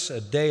darkness,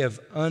 a day of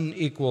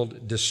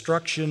unequaled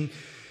destruction.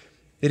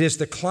 It is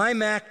the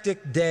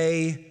climactic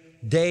day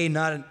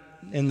not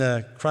in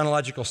the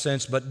chronological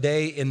sense, but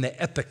day in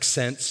the epic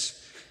sense.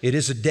 It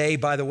is a day,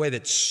 by the way,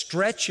 that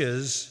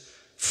stretches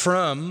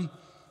from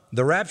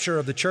the rapture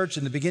of the church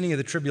in the beginning of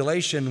the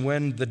tribulation,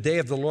 when the day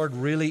of the Lord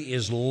really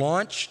is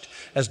launched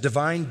as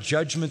divine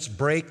judgments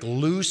break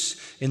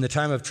loose in the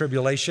time of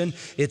tribulation.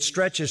 It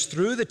stretches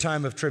through the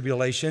time of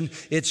tribulation.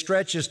 It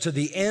stretches to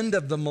the end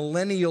of the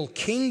millennial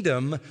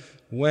kingdom,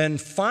 when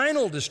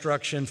final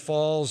destruction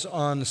falls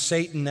on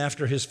Satan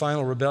after his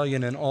final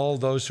rebellion and all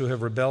those who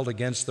have rebelled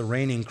against the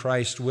reigning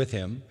Christ with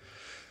him.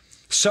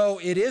 So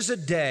it is a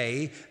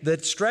day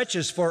that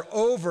stretches for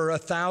over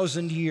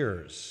 1,000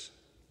 years.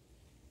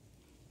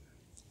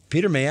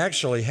 Peter may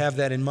actually have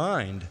that in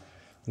mind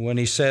when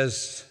he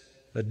says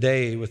a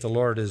day with the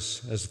Lord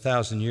is as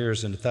 1,000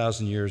 years and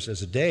 1,000 years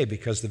as a day,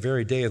 because the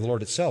very day of the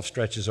Lord itself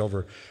stretches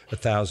over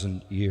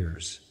 1,000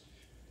 years.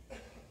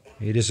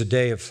 It is a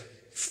day of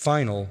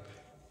final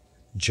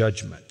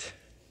judgment.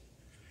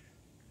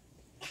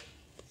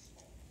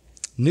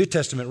 New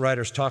Testament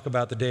writers talk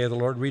about the day of the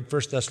Lord. Read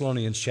 1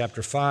 Thessalonians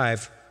chapter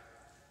 5.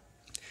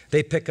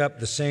 They pick up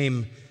the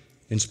same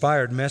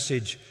inspired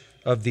message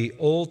of the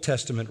Old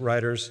Testament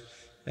writers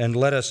and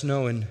let us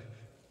know in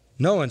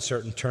no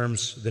uncertain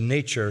terms the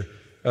nature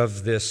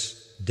of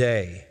this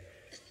day.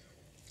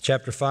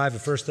 Chapter 5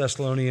 of 1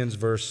 Thessalonians,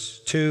 verse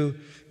 2,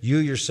 you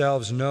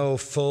yourselves know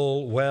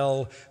full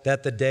well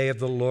that the day of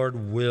the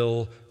Lord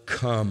will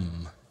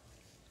come.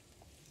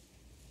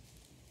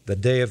 The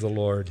day of the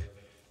Lord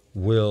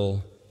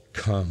will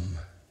come.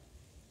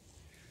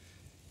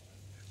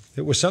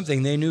 It was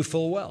something they knew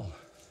full well.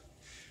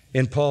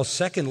 In Paul's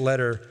second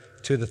letter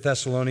to the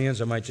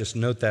Thessalonians, I might just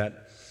note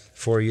that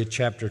for you,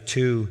 chapter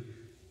 2,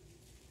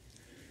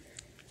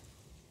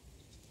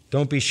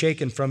 don't be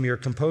shaken from your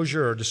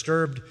composure or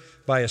disturbed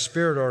by a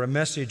spirit or a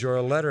message or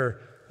a letter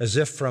as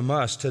if from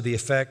us to the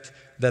effect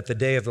that the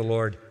day of the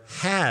Lord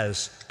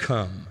has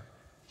come.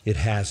 It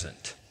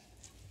hasn't.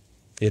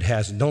 It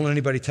hasn't. Don't let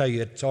anybody tell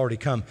you it's already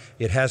come.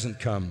 It hasn't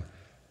come.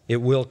 It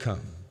will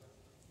come.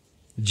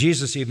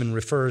 Jesus even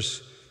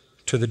refers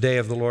to the day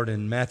of the Lord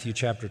in Matthew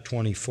chapter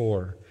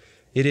 24.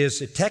 It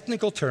is a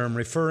technical term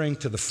referring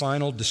to the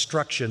final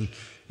destruction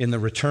in the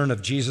return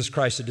of Jesus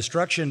Christ, a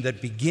destruction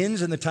that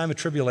begins in the time of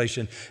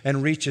tribulation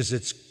and reaches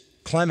its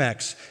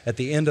climax at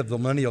the end of the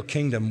millennial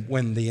kingdom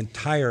when the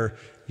entire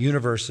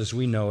universe as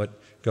we know it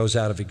goes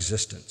out of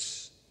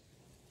existence.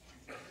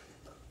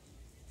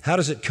 How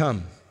does it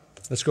come?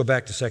 Let's go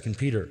back to 2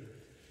 Peter.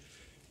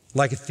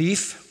 Like a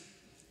thief,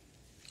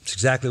 it's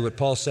exactly what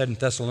Paul said in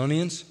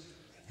Thessalonians.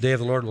 The day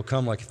of the Lord will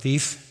come like a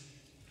thief.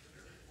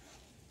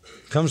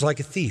 Comes like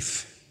a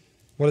thief.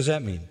 What does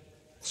that mean?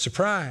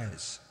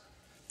 Surprise.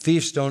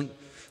 Thieves don't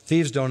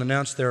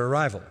announce their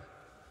arrival.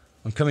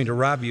 I'm coming to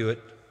rob you at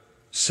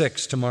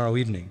 6 tomorrow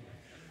evening.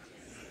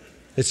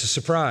 It's a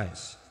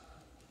surprise.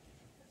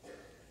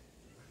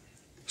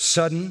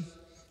 Sudden,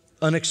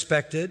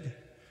 unexpected,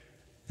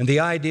 and the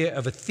idea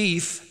of a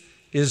thief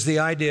is the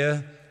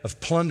idea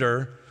of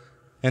plunder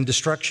and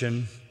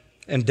destruction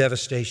and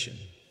devastation.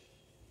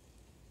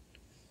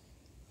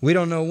 We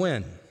don't know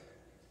when,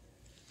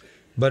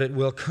 but it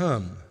will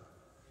come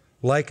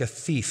like a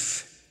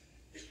thief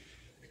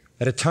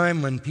at a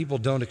time when people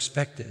don't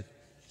expect it,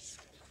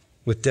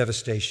 with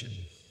devastation.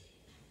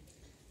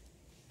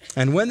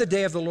 And when the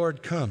day of the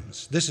Lord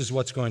comes, this is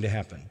what's going to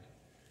happen.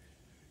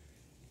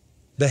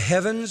 The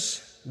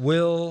heavens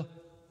will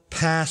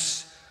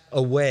pass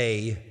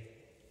away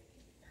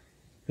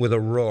with a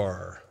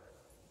roar.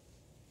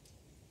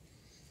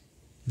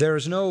 There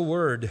is no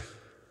word,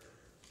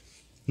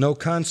 no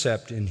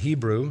concept in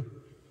Hebrew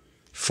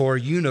for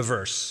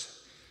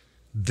universe.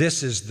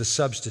 This is the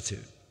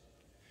substitute.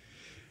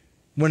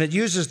 When it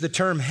uses the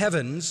term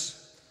heavens,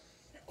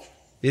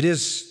 it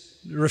is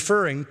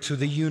referring to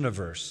the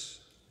universe.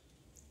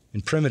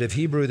 In primitive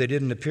Hebrew, they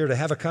didn't appear to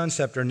have a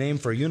concept or name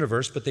for a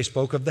universe, but they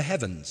spoke of the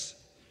heavens.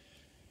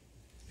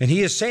 And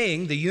he is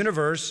saying the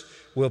universe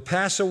will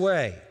pass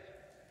away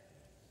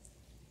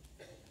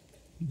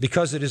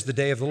because it is the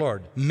day of the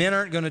Lord. Men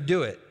aren't going to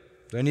do it.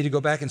 Do I need to go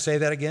back and say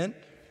that again?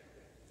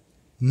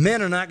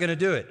 Men are not going to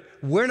do it.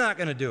 We're not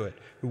going to do it.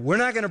 We're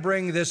not going to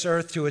bring this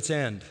earth to its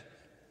end.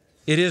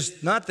 It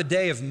is not the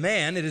day of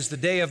man, it is the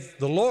day of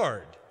the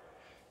Lord.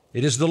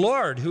 It is the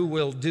Lord who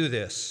will do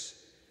this.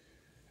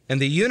 And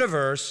the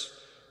universe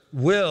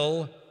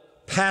will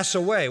pass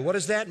away. What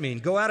does that mean?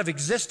 Go out of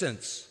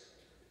existence.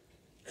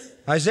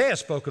 Isaiah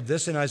spoke of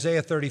this in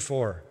Isaiah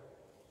 34.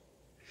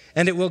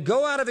 And it will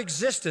go out of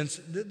existence,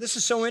 this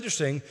is so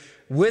interesting,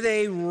 with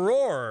a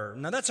roar.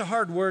 Now that's a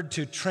hard word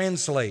to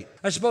translate.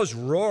 I suppose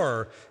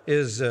roar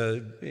is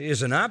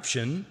an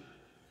option,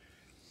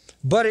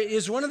 but it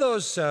is one of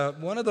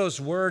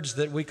those words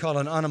that we call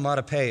an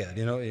onomatopoeia.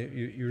 You know,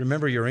 you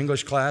remember your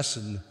English class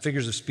and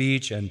figures of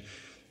speech, and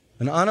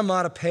an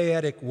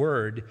onomatopoetic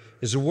word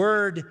is a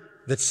word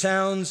that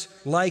sounds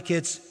like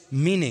its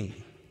meaning.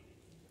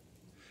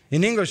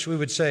 In English, we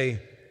would say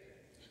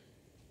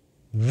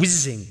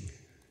whizzing.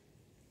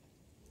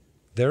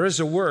 There is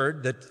a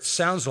word that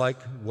sounds like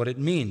what it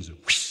means.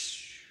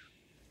 Whoosh.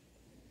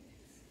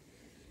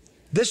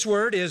 This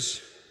word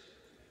is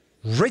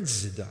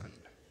ridzidon.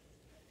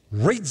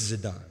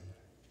 Ridzidon.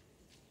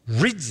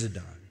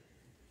 Ridzidon.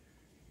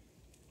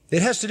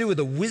 It has to do with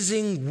a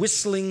whizzing,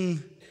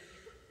 whistling,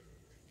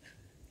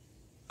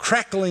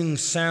 crackling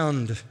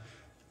sound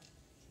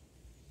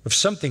of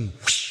something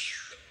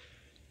whoosh,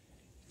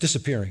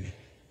 disappearing.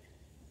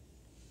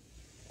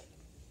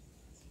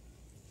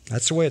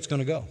 That's the way it's going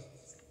to go.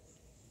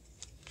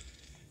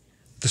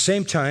 At the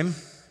same time,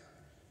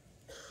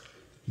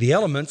 the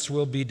elements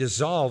will be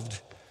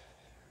dissolved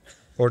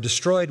or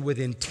destroyed with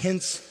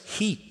intense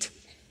heat.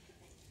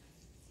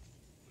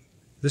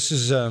 This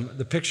is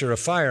the picture of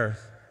fire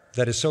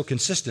that is so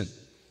consistent.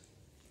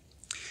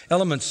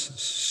 Elements,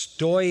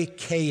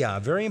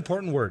 stoicheia, very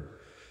important word.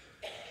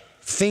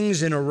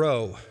 Things in a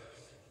row.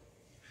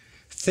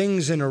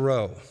 Things in a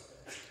row.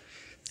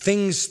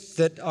 Things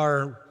that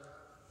are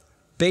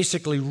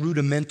basically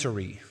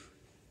rudimentary.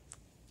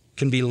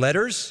 Can be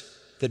letters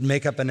that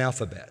make up an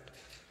alphabet.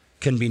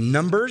 can be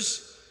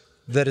numbers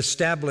that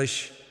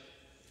establish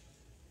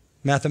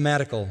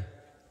mathematical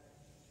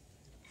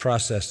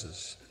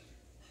processes,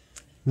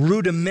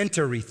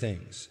 rudimentary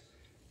things,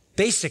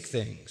 basic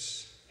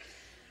things,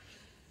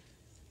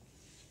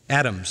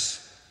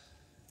 atoms,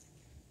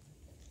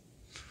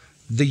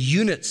 the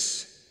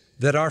units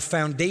that are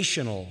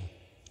foundational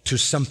to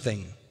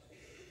something.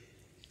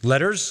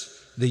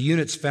 Letters, the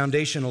units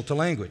foundational to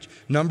language.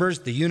 Numbers,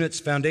 the units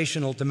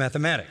foundational to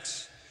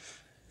mathematics.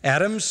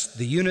 Atoms,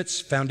 the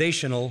units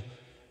foundational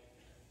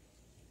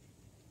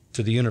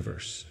to the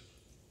universe.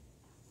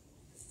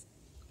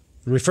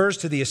 It refers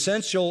to the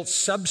essential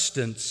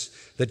substance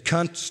that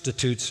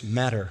constitutes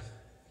matter.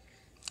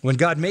 When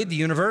God made the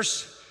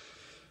universe,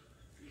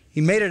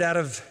 He made it out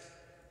of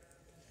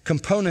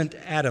component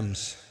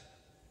atoms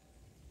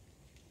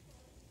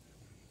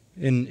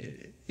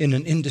in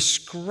an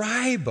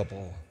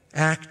indescribable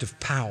act of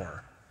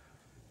power,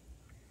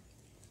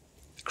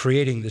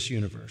 creating this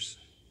universe.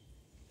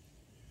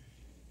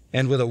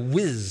 And with a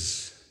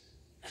whiz,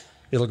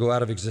 it'll go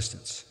out of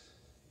existence.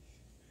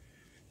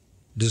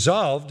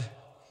 Dissolved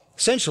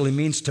essentially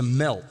means to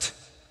melt.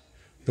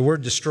 The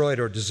word destroyed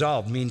or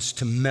dissolved means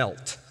to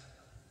melt.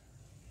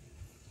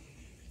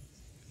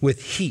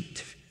 With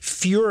heat,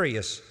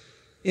 furious,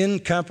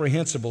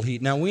 incomprehensible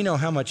heat. Now we know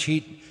how much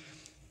heat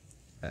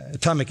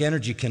atomic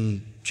energy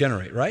can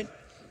generate, right?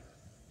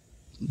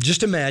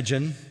 Just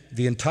imagine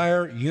the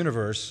entire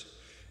universe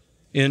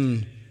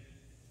in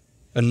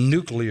a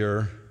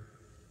nuclear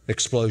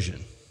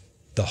explosion,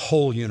 the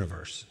whole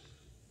universe.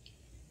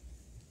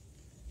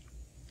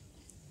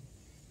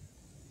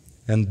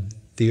 And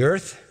the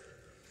earth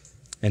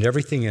and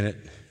everything in it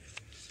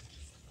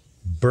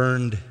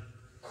burned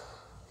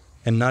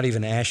and not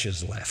even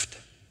ashes left.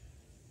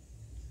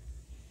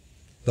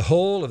 The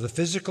whole of the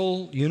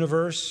physical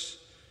universe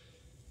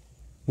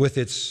with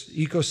its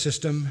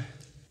ecosystem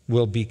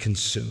will be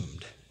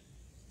consumed.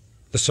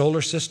 The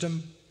solar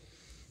system,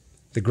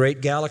 the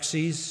great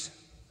galaxies,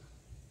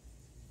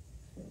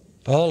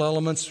 all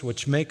elements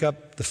which make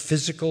up the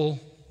physical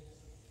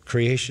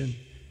creation,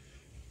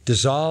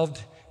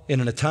 dissolved in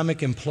an atomic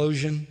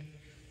implosion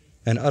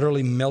and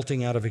utterly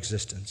melting out of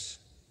existence.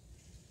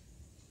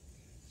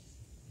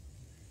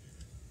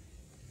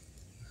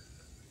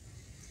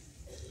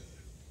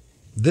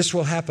 This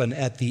will happen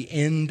at the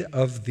end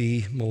of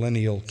the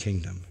millennial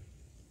kingdom.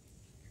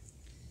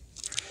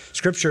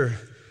 Scripture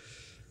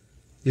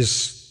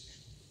is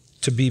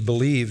to be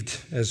believed,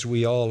 as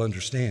we all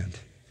understand.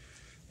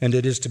 And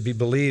it is to be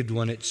believed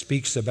when it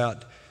speaks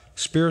about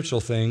spiritual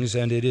things,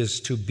 and it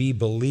is to be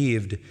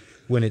believed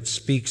when it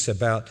speaks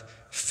about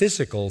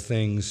physical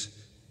things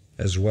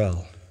as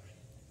well.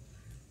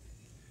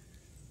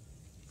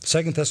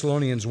 2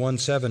 Thessalonians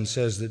 1:7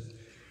 says that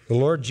the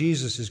Lord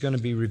Jesus is going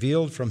to be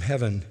revealed from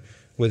heaven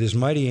with His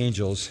mighty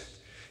angels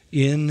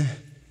in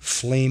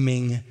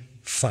flaming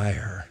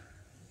fire.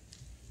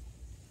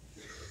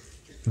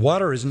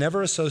 Water is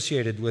never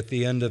associated with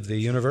the end of the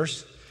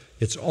universe.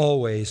 It's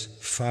always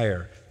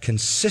fire,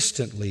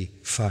 consistently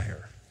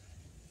fire.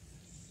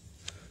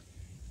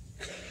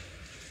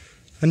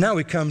 And now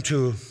we come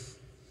to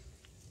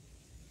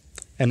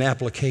an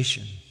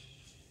application.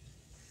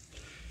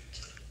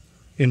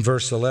 In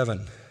verse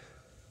 11,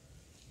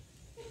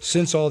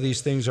 since all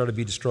these things are to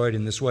be destroyed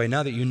in this way,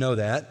 now that you know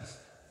that,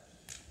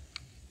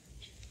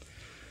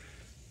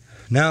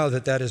 now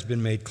that that has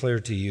been made clear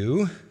to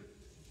you,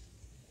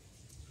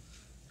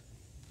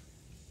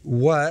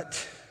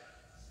 what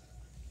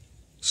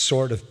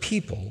sort of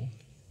people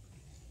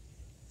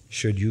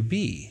should you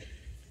be?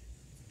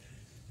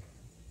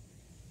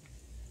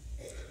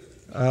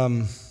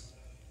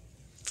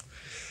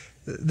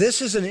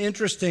 This is an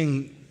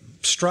interesting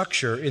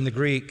structure in the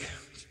Greek,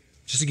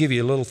 just to give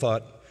you a little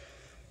thought.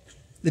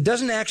 It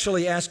doesn't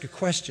actually ask a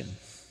question,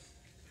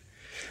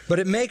 but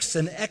it makes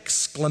an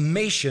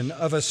exclamation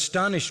of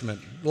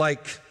astonishment,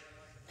 like,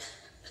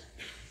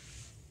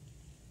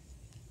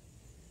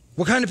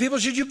 what kind of people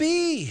should you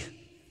be?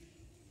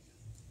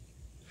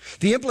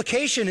 The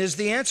implication is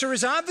the answer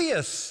is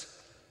obvious.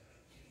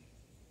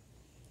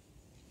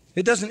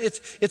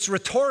 It's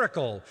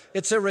rhetorical.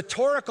 It's a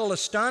rhetorical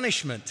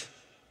astonishment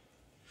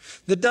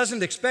that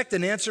doesn't expect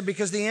an answer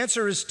because the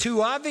answer is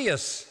too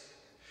obvious.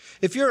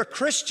 If you're a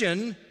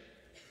Christian,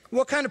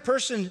 what kind of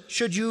person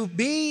should you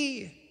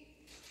be?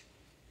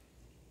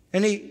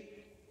 And he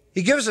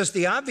gives us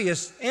the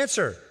obvious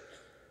answer.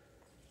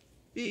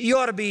 You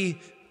ought to be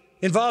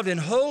involved in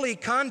holy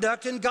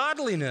conduct and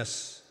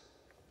godliness.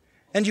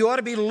 And you ought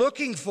to be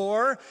looking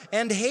for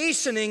and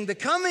hastening the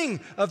coming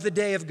of the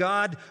day of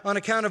God, on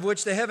account of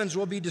which the heavens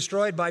will be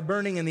destroyed by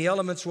burning and the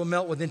elements will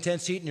melt with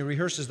intense heat. And he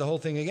rehearses the whole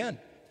thing again.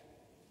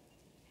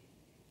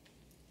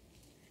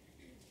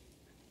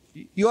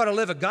 You ought to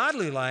live a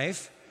godly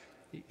life.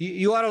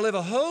 You ought to live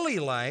a holy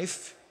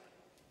life.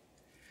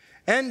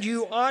 And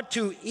you ought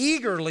to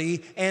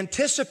eagerly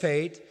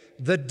anticipate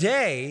the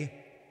day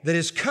that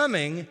is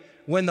coming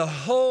when the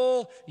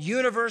whole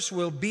universe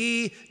will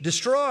be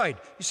destroyed.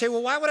 You say,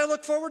 well, why would I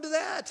look forward to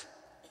that?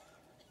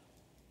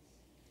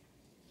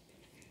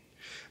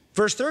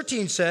 Verse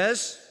 13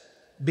 says,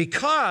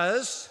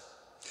 because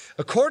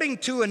according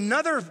to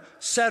another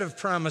set of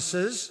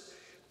promises,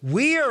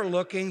 we are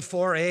looking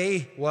for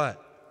a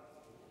what?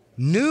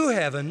 New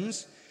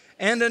heavens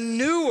and a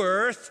new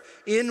earth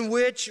in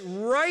which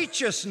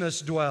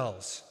righteousness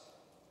dwells.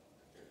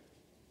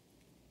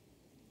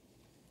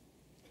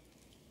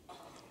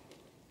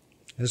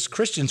 As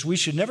Christians, we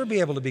should never be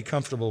able to be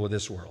comfortable with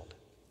this world.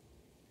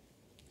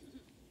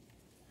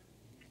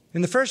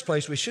 In the first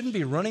place, we shouldn't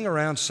be running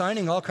around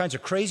signing all kinds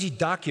of crazy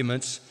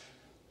documents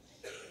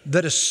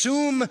that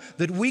assume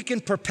that we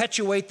can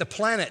perpetuate the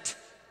planet.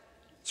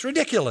 It's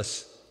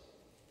ridiculous.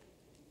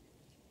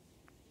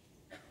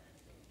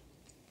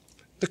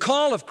 The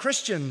call of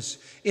Christians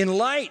in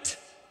light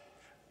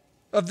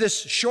of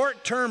this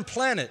short-term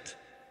planet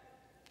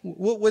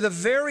with a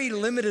very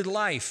limited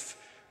life,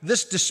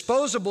 this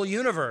disposable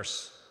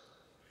universe,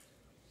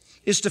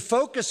 is to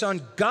focus on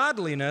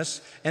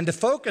godliness and to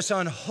focus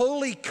on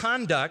holy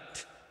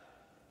conduct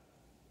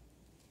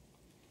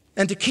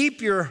and to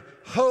keep your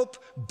hope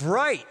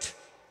bright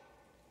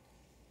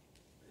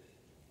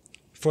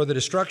for the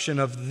destruction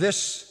of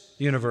this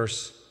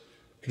universe,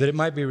 that it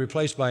might be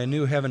replaced by a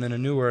new heaven and a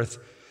new earth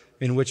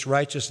in which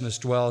righteousness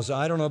dwells.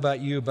 I don't know about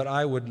you, but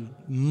I would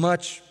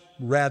much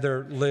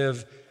rather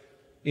live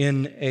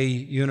in a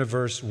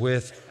universe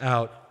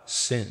without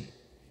sin.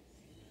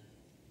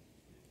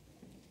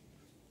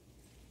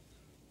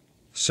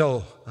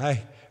 So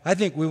I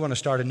think we want to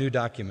start a new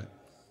document.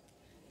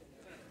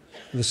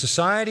 The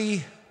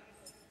Society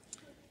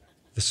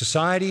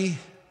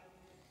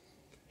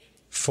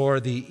for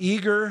the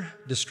Eager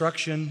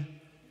Destruction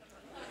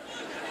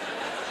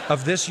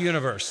of This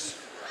Universe.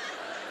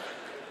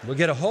 We'll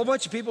get a whole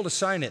bunch of people to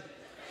sign it.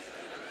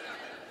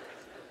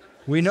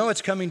 We know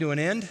it's coming to an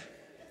end.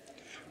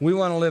 We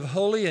want to live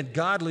holy and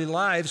godly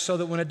lives so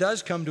that when it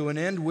does come to an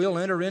end, we'll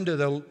enter into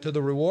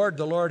the reward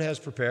the Lord has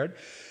prepared.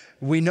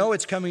 We know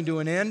it's coming to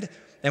an end,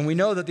 and we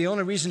know that the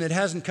only reason it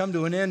hasn't come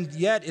to an end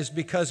yet is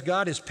because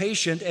God is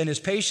patient, and His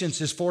patience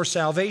is for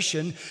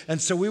salvation,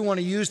 and so we want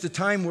to use the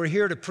time we're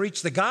here to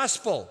preach the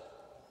gospel.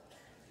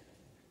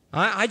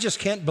 I just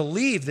can't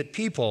believe that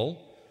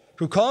people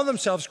who call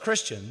themselves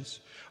Christians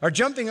are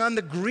jumping on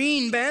the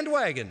green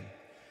bandwagon.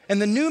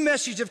 And the new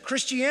message of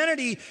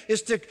Christianity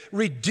is to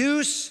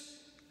reduce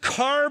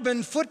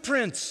carbon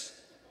footprints.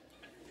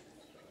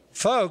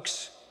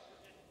 Folks,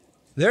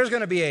 there's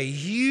going to be a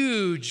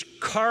huge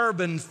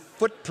carbon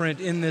footprint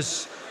in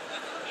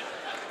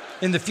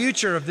the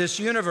future of this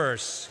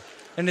universe.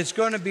 And it's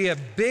going to be a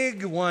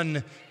big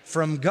one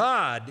from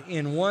God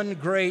in one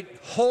great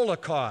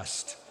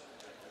holocaust.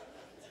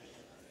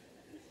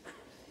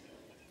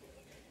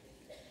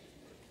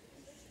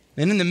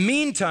 And in the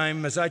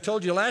meantime, as I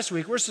told you last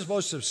week, we're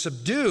supposed to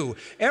subdue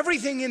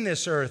everything in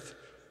this earth,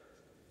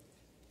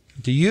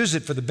 to use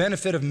it for the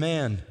benefit of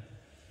man,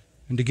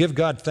 and to give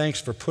God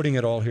thanks for putting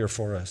it all here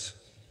for us.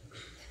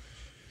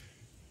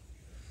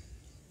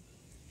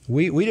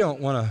 We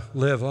don't want to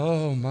live,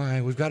 oh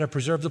my, we've got to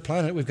preserve the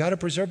planet, we've got to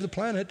preserve the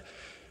planet.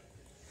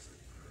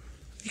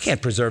 You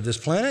can't preserve this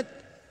planet.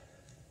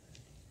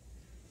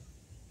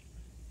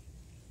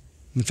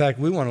 In fact,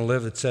 we want to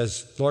live that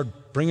says, Lord,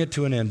 bring it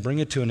to an end, bring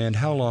it to an end.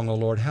 How long, O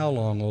Lord, how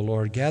long, O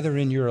Lord? Gather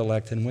in your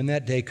elect, and when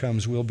that day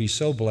comes, we'll be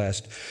so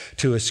blessed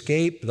to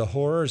escape the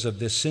horrors of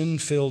this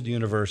sin-filled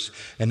universe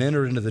and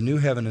enter into the new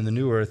heaven and the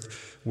new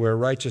earth where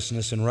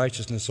righteousness and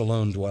righteousness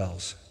alone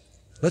dwells.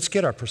 Let's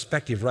get our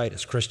perspective right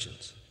as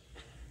Christians.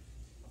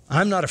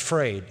 I'm not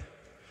afraid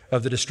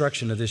of the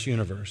destruction of this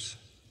universe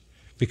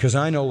because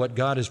I know what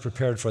God has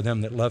prepared for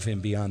them that love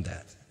Him beyond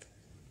that.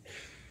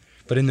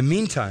 But in the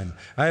meantime,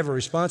 I have a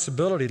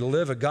responsibility to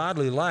live a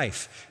godly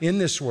life in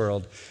this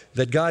world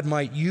that God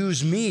might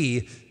use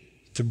me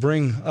to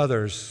bring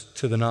others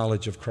to the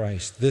knowledge of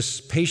Christ.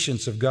 This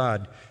patience of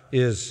God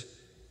is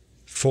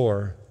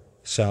for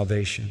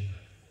salvation.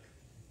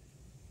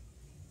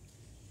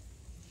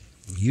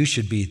 You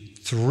should be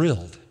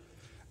thrilled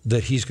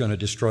that He's going to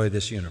destroy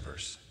this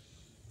universe.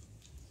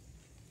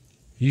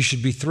 You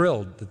should be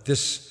thrilled that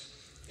this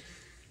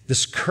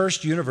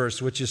cursed universe,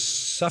 which is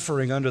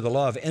suffering under the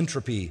law of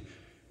entropy,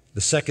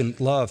 the second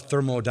law of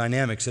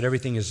thermodynamics, that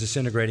everything is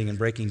disintegrating and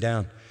breaking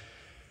down.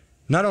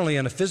 Not only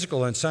in a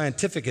physical and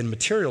scientific and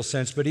material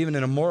sense, but even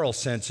in a moral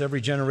sense, every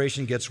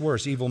generation gets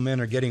worse. Evil men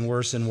are getting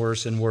worse and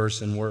worse and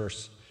worse and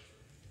worse.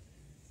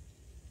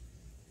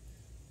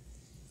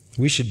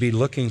 We should be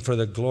looking for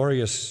the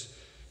glorious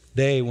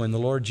day when the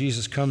Lord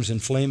Jesus comes in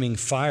flaming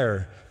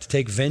fire to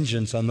take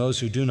vengeance on those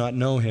who do not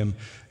know Him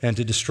and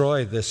to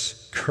destroy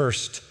this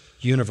cursed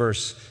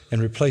universe and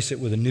replace it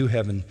with a new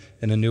heaven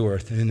and a new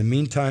earth. And in the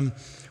meantime,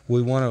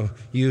 we want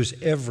to use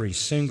every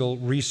single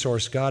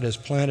resource God has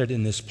planted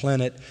in this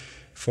planet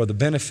for the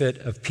benefit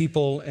of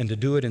people, and to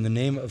do it in the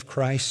name of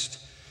Christ,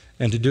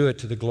 and to do it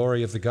to the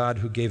glory of the God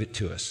who gave it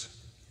to us.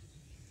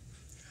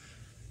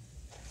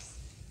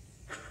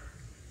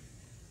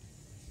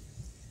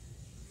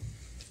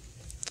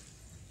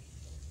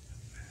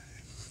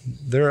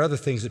 There are other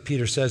things that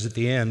Peter says at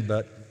the end,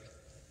 but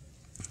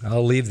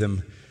I'll leave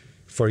them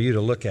for you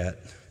to look at.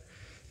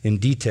 in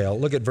detail.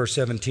 Look at verse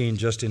 17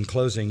 just in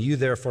closing. You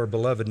therefore,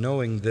 beloved,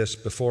 knowing this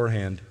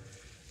beforehand,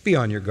 be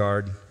on your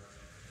guard.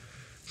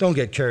 Don't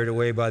get carried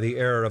away by the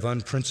error of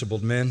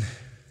unprincipled men.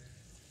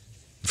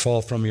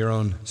 Fall from your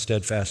own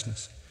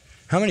steadfastness.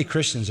 How many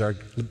Christians are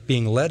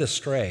being led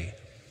astray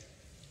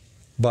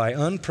by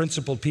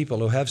unprincipled people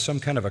who have some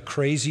kind of a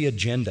crazy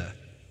agenda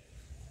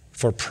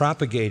for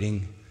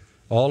propagating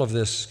all of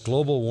this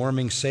global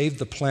warming, save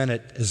the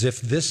planet, as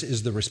if this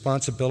is the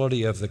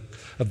responsibility of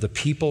the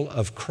people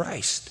of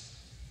Christ?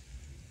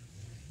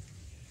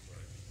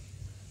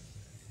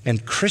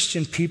 And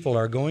Christian people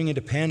are going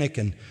into panic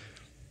and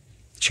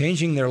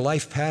changing their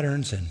life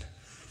patterns and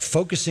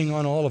focusing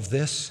on all of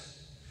this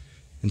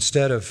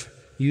instead of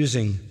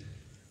using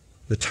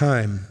the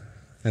time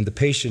and the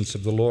patience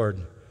of the Lord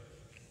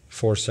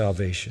for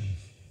salvation.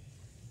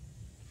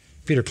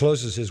 Peter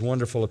closes his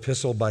wonderful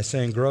epistle by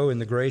saying, grow in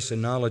the grace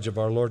and knowledge of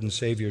our Lord and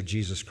Savior,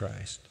 Jesus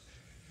Christ.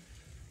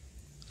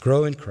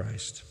 Grow in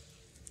Christ.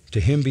 To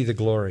him be the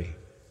glory,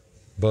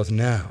 both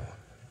now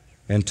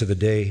and to the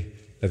day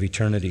of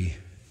eternity.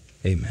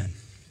 Amen.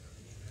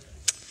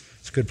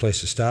 It's a good place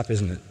to stop,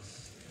 isn't it?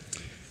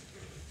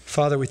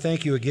 Father, we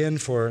thank you again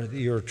for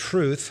your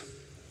truth.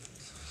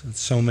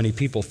 So many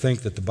people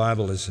think that the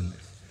Bible is an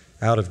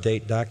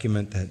out-of-date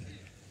document that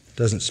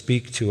doesn't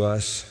speak to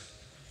us.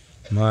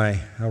 My,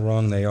 how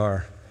wrong they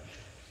are.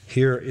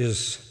 Here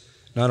is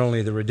not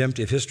only the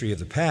redemptive history of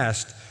the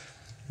past,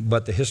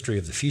 but the history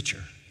of the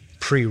future,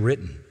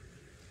 pre-written.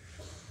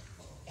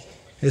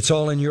 It's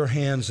all in your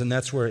hands, and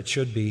that's where it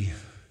should be.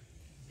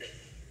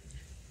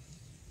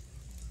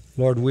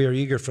 Lord, we are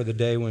eager for the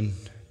day when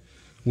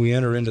we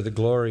enter into the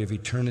glory of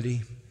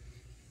eternity.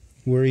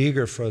 We're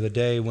eager for the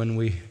day when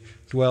we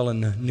dwell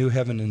in the new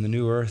heaven and the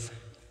new earth,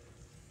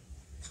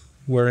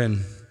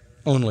 wherein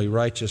only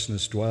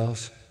righteousness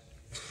dwells.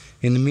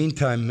 In the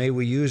meantime, may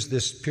we use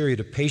this period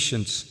of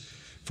patience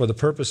for the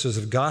purposes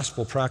of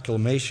gospel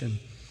proclamation.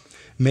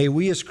 May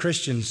we as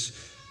Christians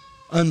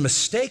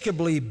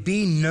unmistakably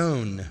be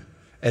known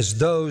as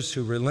those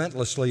who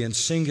relentlessly and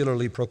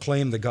singularly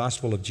proclaim the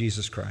gospel of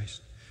Jesus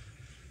Christ.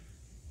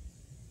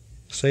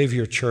 Save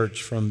your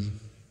church from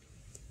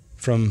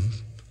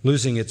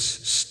losing its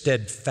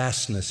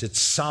steadfastness, its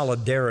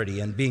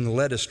solidarity, and being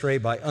led astray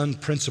by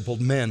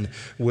unprincipled men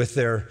with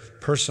their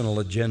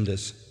personal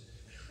agendas.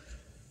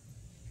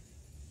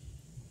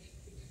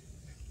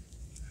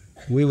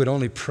 We would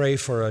only pray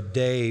for a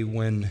day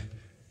when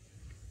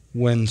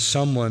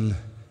someone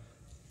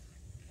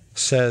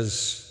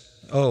says,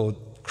 oh,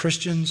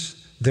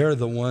 Christians, they're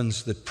the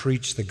ones that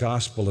preach the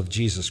gospel of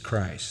Jesus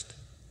Christ.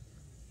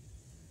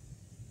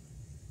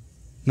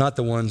 Not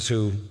the ones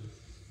who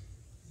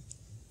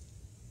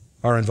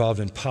are involved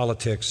in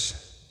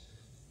politics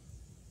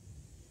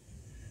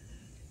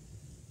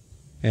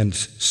and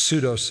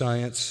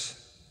pseudoscience.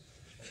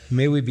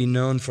 May we be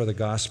known for the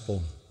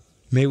gospel.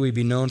 May we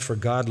be known for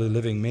godly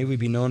living. May we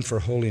be known for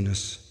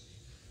holiness.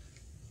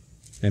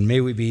 And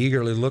may we be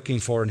eagerly looking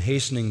for and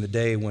hastening the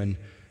day when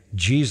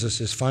Jesus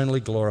is finally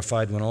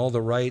glorified, when all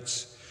the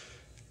rights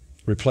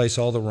replace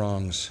all the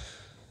wrongs,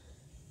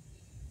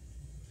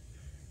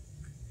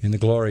 in the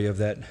glory of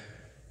that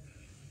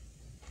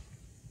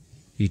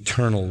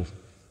eternal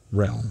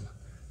realm.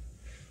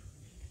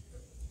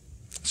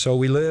 So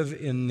we live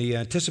in the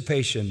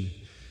anticipation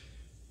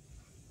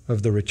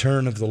of the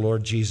return of the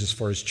Lord Jesus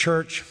for his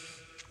church,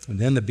 and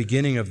then the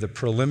beginning of the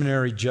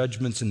preliminary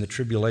judgments in the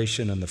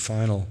tribulation and the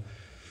final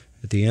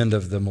at the end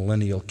of the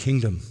millennial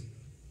kingdom.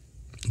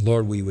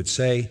 Lord, we would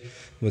say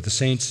with the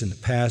saints in the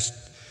past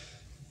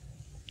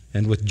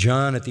and with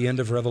John at the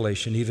end of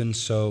Revelation, even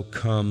so,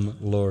 come,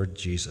 Lord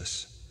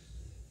Jesus.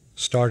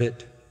 Start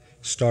it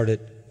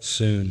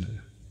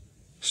soon.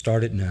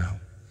 Start it now.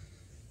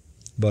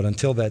 But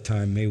until that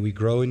time, may we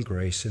grow in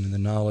grace and in the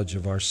knowledge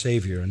of our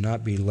Savior and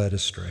not be led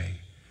astray.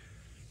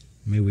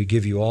 May we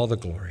give you all the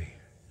glory.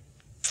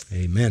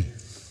 Amen.